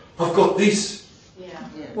syndrome. I've got this. Yeah.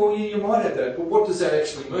 Well, you might have that, but what does that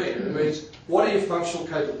actually mean? It means what are your functional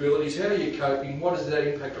capabilities? How are you coping? What does that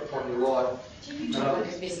impact upon your life? Do you talk like a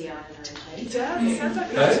physio? It does. Sounds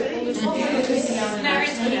like Okay. a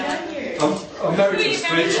I'm married to a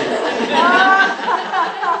spreadsheet.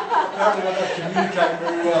 Apparently I don't communicate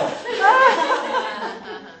very well.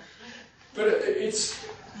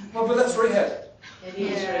 But that's rehab. It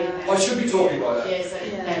is really. I should be talking like that. Yes,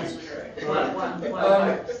 that's true. One.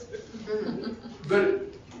 But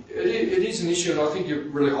it is an issue, and I think you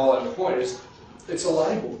really highlighted the point, is it's a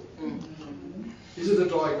label. Is it a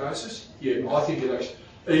diagnosis? Yeah, I think it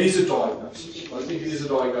is a diagnosis. I think it is a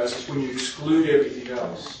diagnosis when you exclude everything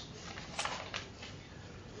else.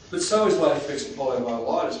 But so is late effects of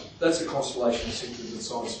polymyelitis. That's a constellation of symptoms and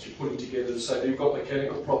signs that you're putting together to say you've got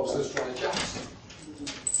mechanical problems, let's try and adjust.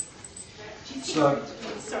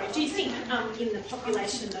 Do you think in the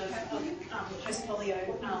population of post-polio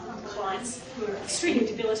clients who are extremely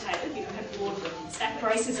debilitated, have worn back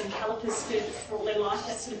braces and calipers for all their life,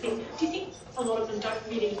 that sort of thing, do you think a lot of them don't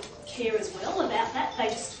really care as well about that? They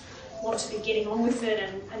just want to be getting on with it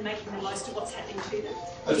and making the most of what's happening to them?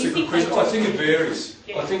 That's a good question. I think it varies.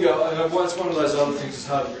 Yeah. I think it's one of those other things that's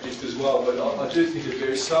hard to predict as well, but I do think it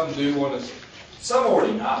varies. Some do want to. Some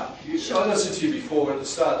already know. I said to you before at the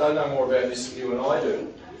start, they know more about this than you and I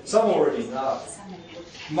do. Some already know.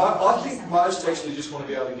 I think most actually just want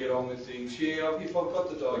to be able to get on with things. Yeah, if I've got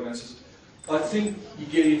the diagnosis, I think you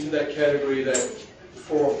get into that category that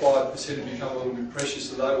 4 or 5% have become a little bit precious,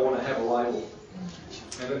 so they want to have a label.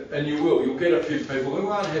 And you will. You'll get a few people who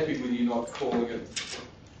aren't happy with you not calling it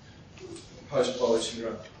post-polio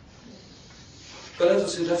syndrome. But as I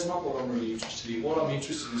said, that's not what I'm really interested in. What I'm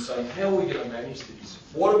interested in is saying, how are we going to manage this?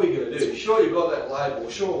 What are we going to do? Sure, you've got that label,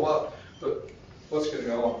 sure what, but what's going to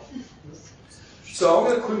go on? So I'm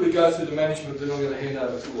going to quickly go through the management, then I'm going to hand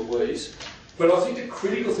over to Louise. But I think the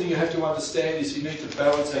critical thing you have to understand is you need to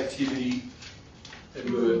balance activity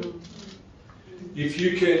and burden. If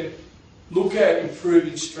you can look at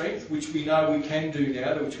improving strength, which we know we can do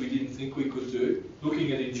now, which we didn't think we could do,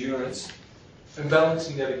 looking at endurance, and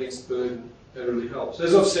balancing that against burden, that really helps.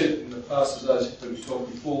 As I've said in the past, as those who have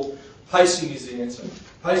talked before, pacing is the answer.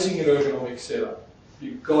 Pacing an ergonomic setup.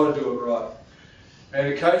 You've got to do it right. And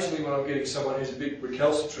occasionally when I'm getting someone who's a bit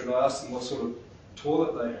recalcitrant, I ask them what sort of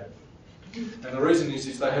toilet they have. And the reason is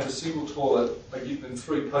they have a single toilet, I give them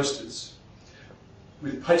 3 post-its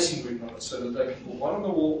with pacing written on it so that they can put one on the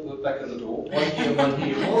wall at the back of the door, one here and one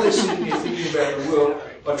here. And while they're sitting there thinking about the world,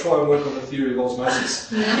 I try and work on the theory of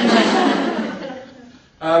osmosis.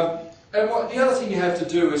 And the other thing you have to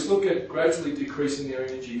do is look at gradually decreasing their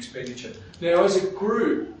energy expenditure. Now, as a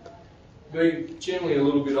group, being generally a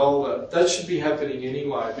little bit older, that should be happening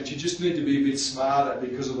anyway, but you just need to be a bit smarter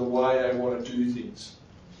because of the way they want to do things.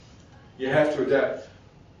 You have to adapt.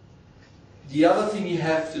 The other thing you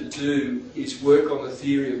have to do is work on the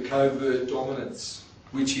theory of covert dominance,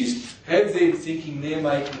 which is have them thinking they're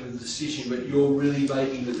making the decision, but you're really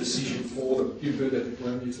making the decision for them. You've heard that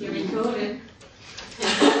before. You're recorded.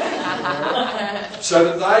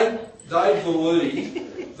 So that they believe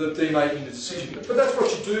that they're making the decision. But that's what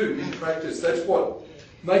you do in practice. That's what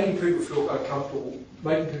making people feel uncomfortable,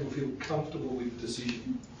 making people feel comfortable with the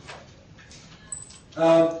decision.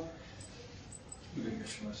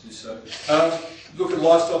 Look at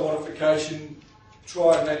lifestyle modification,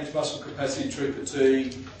 try and manage muscle capacity, treat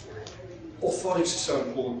fatigue. Orthotics is so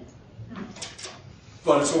important.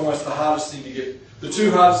 But it's almost the hardest thing to get. The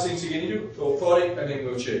 2 hardest things to get into, orthotic and then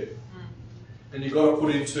wheelchair. And you've got to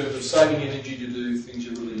put it in terms of saving energy to do things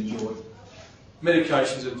you really enjoy.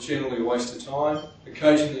 Medications are generally a waste of time.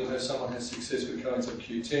 Occasionally, if someone has success with coenzyme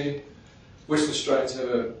Q10, Western Australians have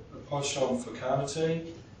a penchant for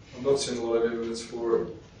carnitine. I'm not seeing a lot of evidence for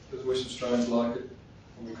it, but Western Australians like it,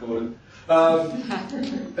 when we call it.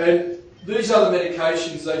 And These other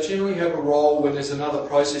medications, they generally have a role when there's another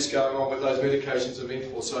process going on with those medications are meant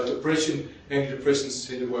for. So depression, antidepressants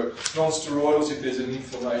tend to work. Non-steroidals if there's an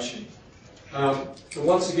inflammation. But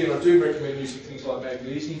once again, I do recommend using things like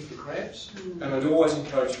magnesium for cramps, and I'd always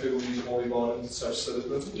encourage people to use multivitamins and such so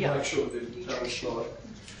that they make sure that they're balanced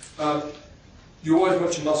right. You always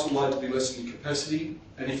want your muscle load to be less than your capacity,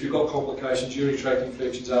 and if you've got complications, urinary tract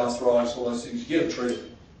infections, arthritis, all those things, get them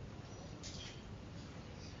treated.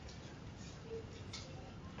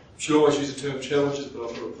 Should always use the term challenges, but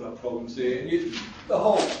I've got to put up problems there. And the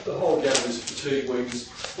whole gamut is fatigue, weakness,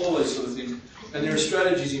 all these sort of things. And there are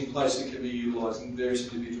strategies in place that can be utilised in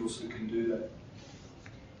various individuals that can do that.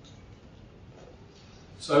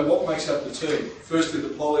 So what makes up the team? Firstly, the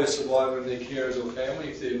polio survivor and their carers or family,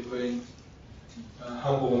 if they've been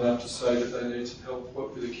humble enough to say that they need some help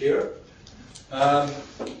work with a carer.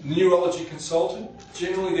 Neurology consultant,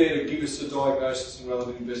 generally there to give us a diagnosis and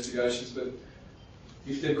relevant investigations, but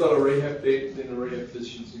if they've got a rehab bed, then a rehab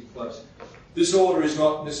physician's in place. This order is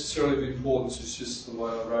not necessarily of importance, it's just the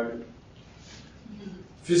way I wrote it.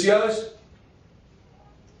 Physios,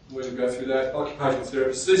 we're going to go through that. Occupational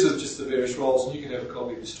therapists, these are just the various roles, and you can have a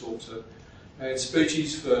copy of this talk too. And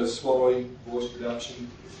speeches for swallowing, voice production.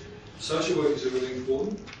 Social workers are really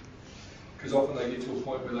important, because often they get to a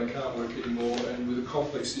point where they can't work anymore, and with a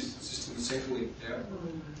complex system of Centrelink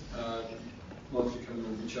now, life becomes a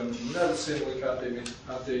little bit challenging. You know that Centrelink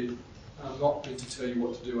aren't not meant to tell you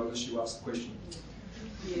what to do unless you ask the question.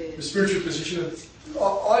 Yeah. The spiritual position,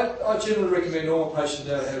 I generally recommend all my patients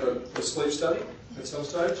now have a sleep study at some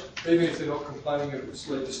stage, even if they're not complaining of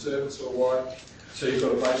sleep disturbance or why, so you've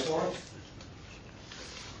got a baseline.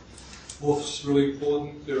 Orthotists are really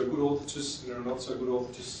important. There are good orthotists and there are not so good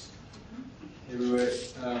orthotists everywhere.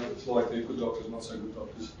 It's like they're good doctors, not so good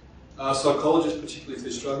doctors. Psychologists, particularly if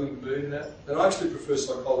they're struggling with mood and that. And I actually prefer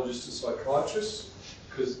psychologists to psychiatrists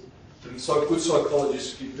because good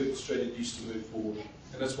psychologists give people strategies to move forward.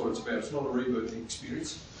 And that's what it's about. It's not a rebirthing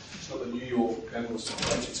experience. It's not the New York analyst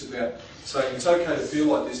approach. It's about saying it's okay to feel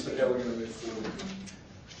like this, but how we're going to move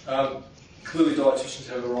forward. Clearly dietitians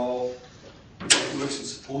have a role. It works in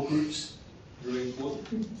support groups, really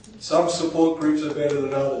important. Some support groups are better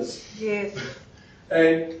than others. Yes.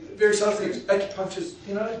 And various other things.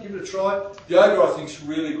 Acupuncture, give it a try. Yoga, I think, is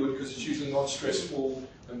really good because it's usually not stressful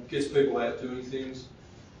and gets people out doing things.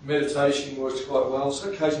 Meditation works quite well,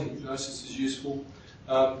 so occasional hypnosis is useful.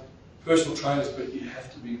 Personal trainers, but you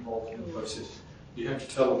have to be involved in the process. You have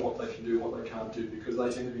to tell them what they can do, what they can't do, because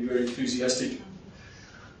they tend to be very enthusiastic.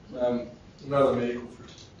 And other medical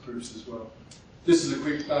groups as well. This is a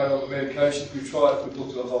quick note on the medications. We've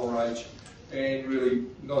looked at a whole range, and really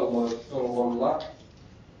not a lot of luck.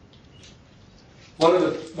 One of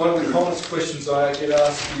the commonest questions I get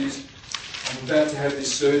asked is, I'm about to have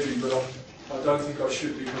this surgery, but I don't think I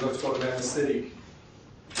should because I've got an anaesthetic.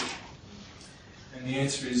 And the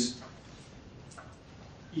answer is,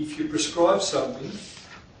 if you prescribe something,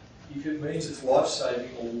 if it means it's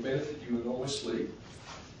life-saving or will benefit you enormously,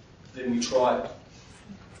 then we try it.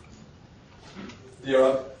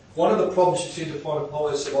 One of the problems you tend to find in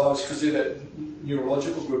polio survivors, because they're that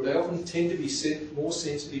neurological group, they often tend to be more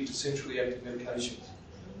sensitive to centrally active medications,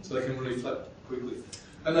 so they can really flap quickly.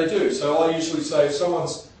 And they do. So I usually say if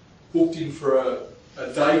someone's booked in for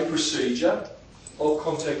a day procedure, I'll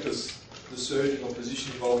contact the surgeon or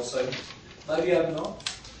physician involved and say, maybe overnight,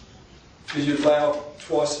 because you allow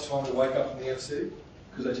twice the time to wake up from the anaesthetic,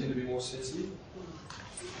 because they tend to be more sensitive.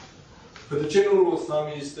 But the general rule of thumb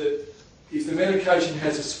is that if the medication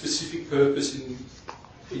has a specific purpose in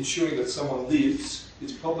ensuring that someone lives,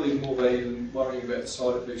 it's probably more value than worrying about the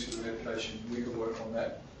side effects of the medication. We can work on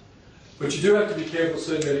that. But you do have to be careful with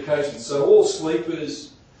certain medications. So all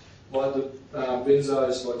sleepers, like the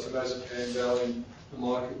benzos, like temazepam, Valium, and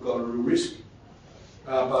like, have got a real risk.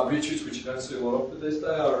 Barbiturates, which you don't see a lot of, but they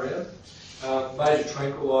are around. Major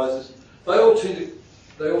tranquilizers. They all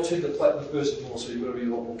tend to flatten the person more, so you've got to be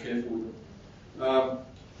a lot more careful with them.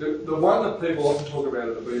 The one that people often talk about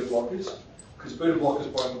are the beta blockers, because beta blockers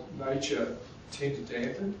by nature tend to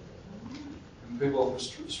dampen, and people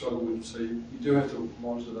often struggle with them, so you do have to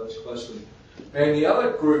monitor those closely. And the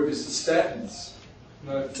other group is the statins,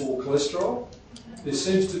 for cholesterol. There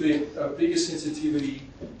seems to be a bigger sensitivity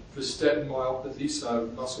for statin myopathy, so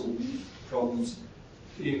muscle problems,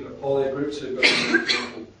 in the polio group, so you've got to be really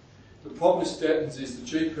careful. The problem with statins is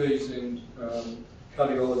the GPs and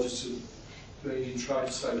cardiologists have been trained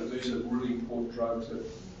to say that these are really important drugs that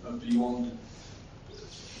are beyond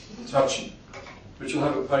touching. But you'll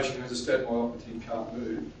have a patient who has a statin myopathy and can't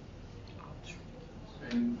move.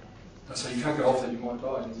 And so you can't go off that, you might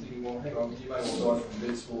die. And you're thinking, well, hang on, you may well die from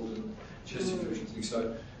bed sores chest infection thing.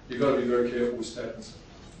 So you've got to be very careful with statins.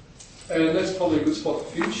 And that's probably a good spot to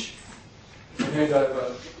finish. And hand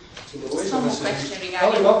over to Louise. One more question Oh,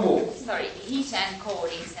 regarding one more. sorry, heat and cold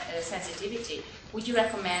sensitivity. Would you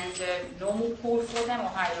recommend normal cold for them or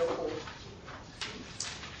hydro cold?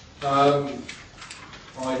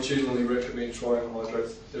 I generally recommend trying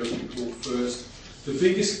hydrotherapy cool first. The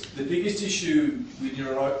biggest issue with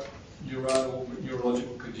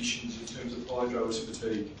neurological conditions in terms of hydro is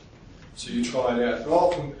fatigue. So you try it out. But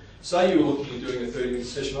often, say you were looking at doing a 30-minute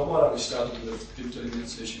session, I might only start with a 15-minute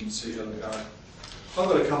session and see how they go. I've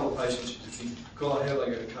got a couple of patients who think, God, how are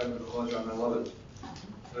they going to cope with the hydro, and they love it.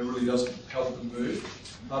 And it really does help them move.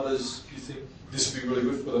 Others, you think this would be really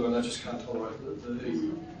good for them, and they just can't tolerate the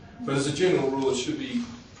heat. But as a general rule, it should be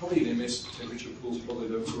probably an MS temperature pool is probably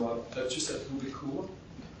the right. That's just that little bit cooler,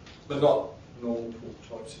 but not a normal pool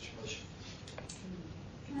type situation.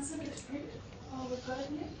 Can I send it to print? Oh, we've got it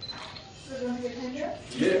here. So do you want to get Andrea?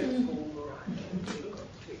 Yeah.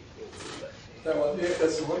 That one, yeah,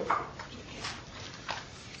 that's the one.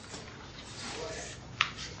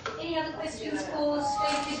 Any other questions for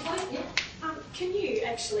Steve at this point? Yeah. Can you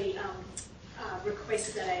actually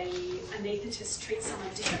request that a anaesthetist treat someone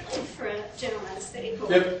differently for a general anaesthetic?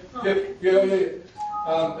 Yep, yeah.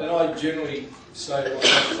 And I generally say to my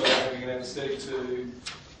patients I'm having an anaesthetic to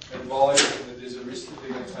advise them that there's a risk that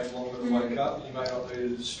they're going to take longer to wake up, and you may not be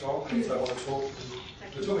as strong, and if they want to talk,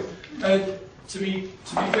 they're talking. And to be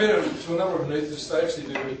fair to a number of anaesthetists, they actually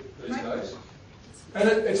do it these days. And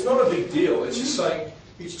it's not a big deal, it's just saying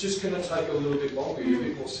it's just going to take a little bit longer, you're a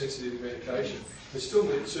bit more sensitive to medication. They still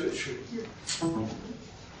need surgery.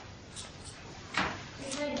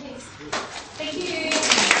 Thank you.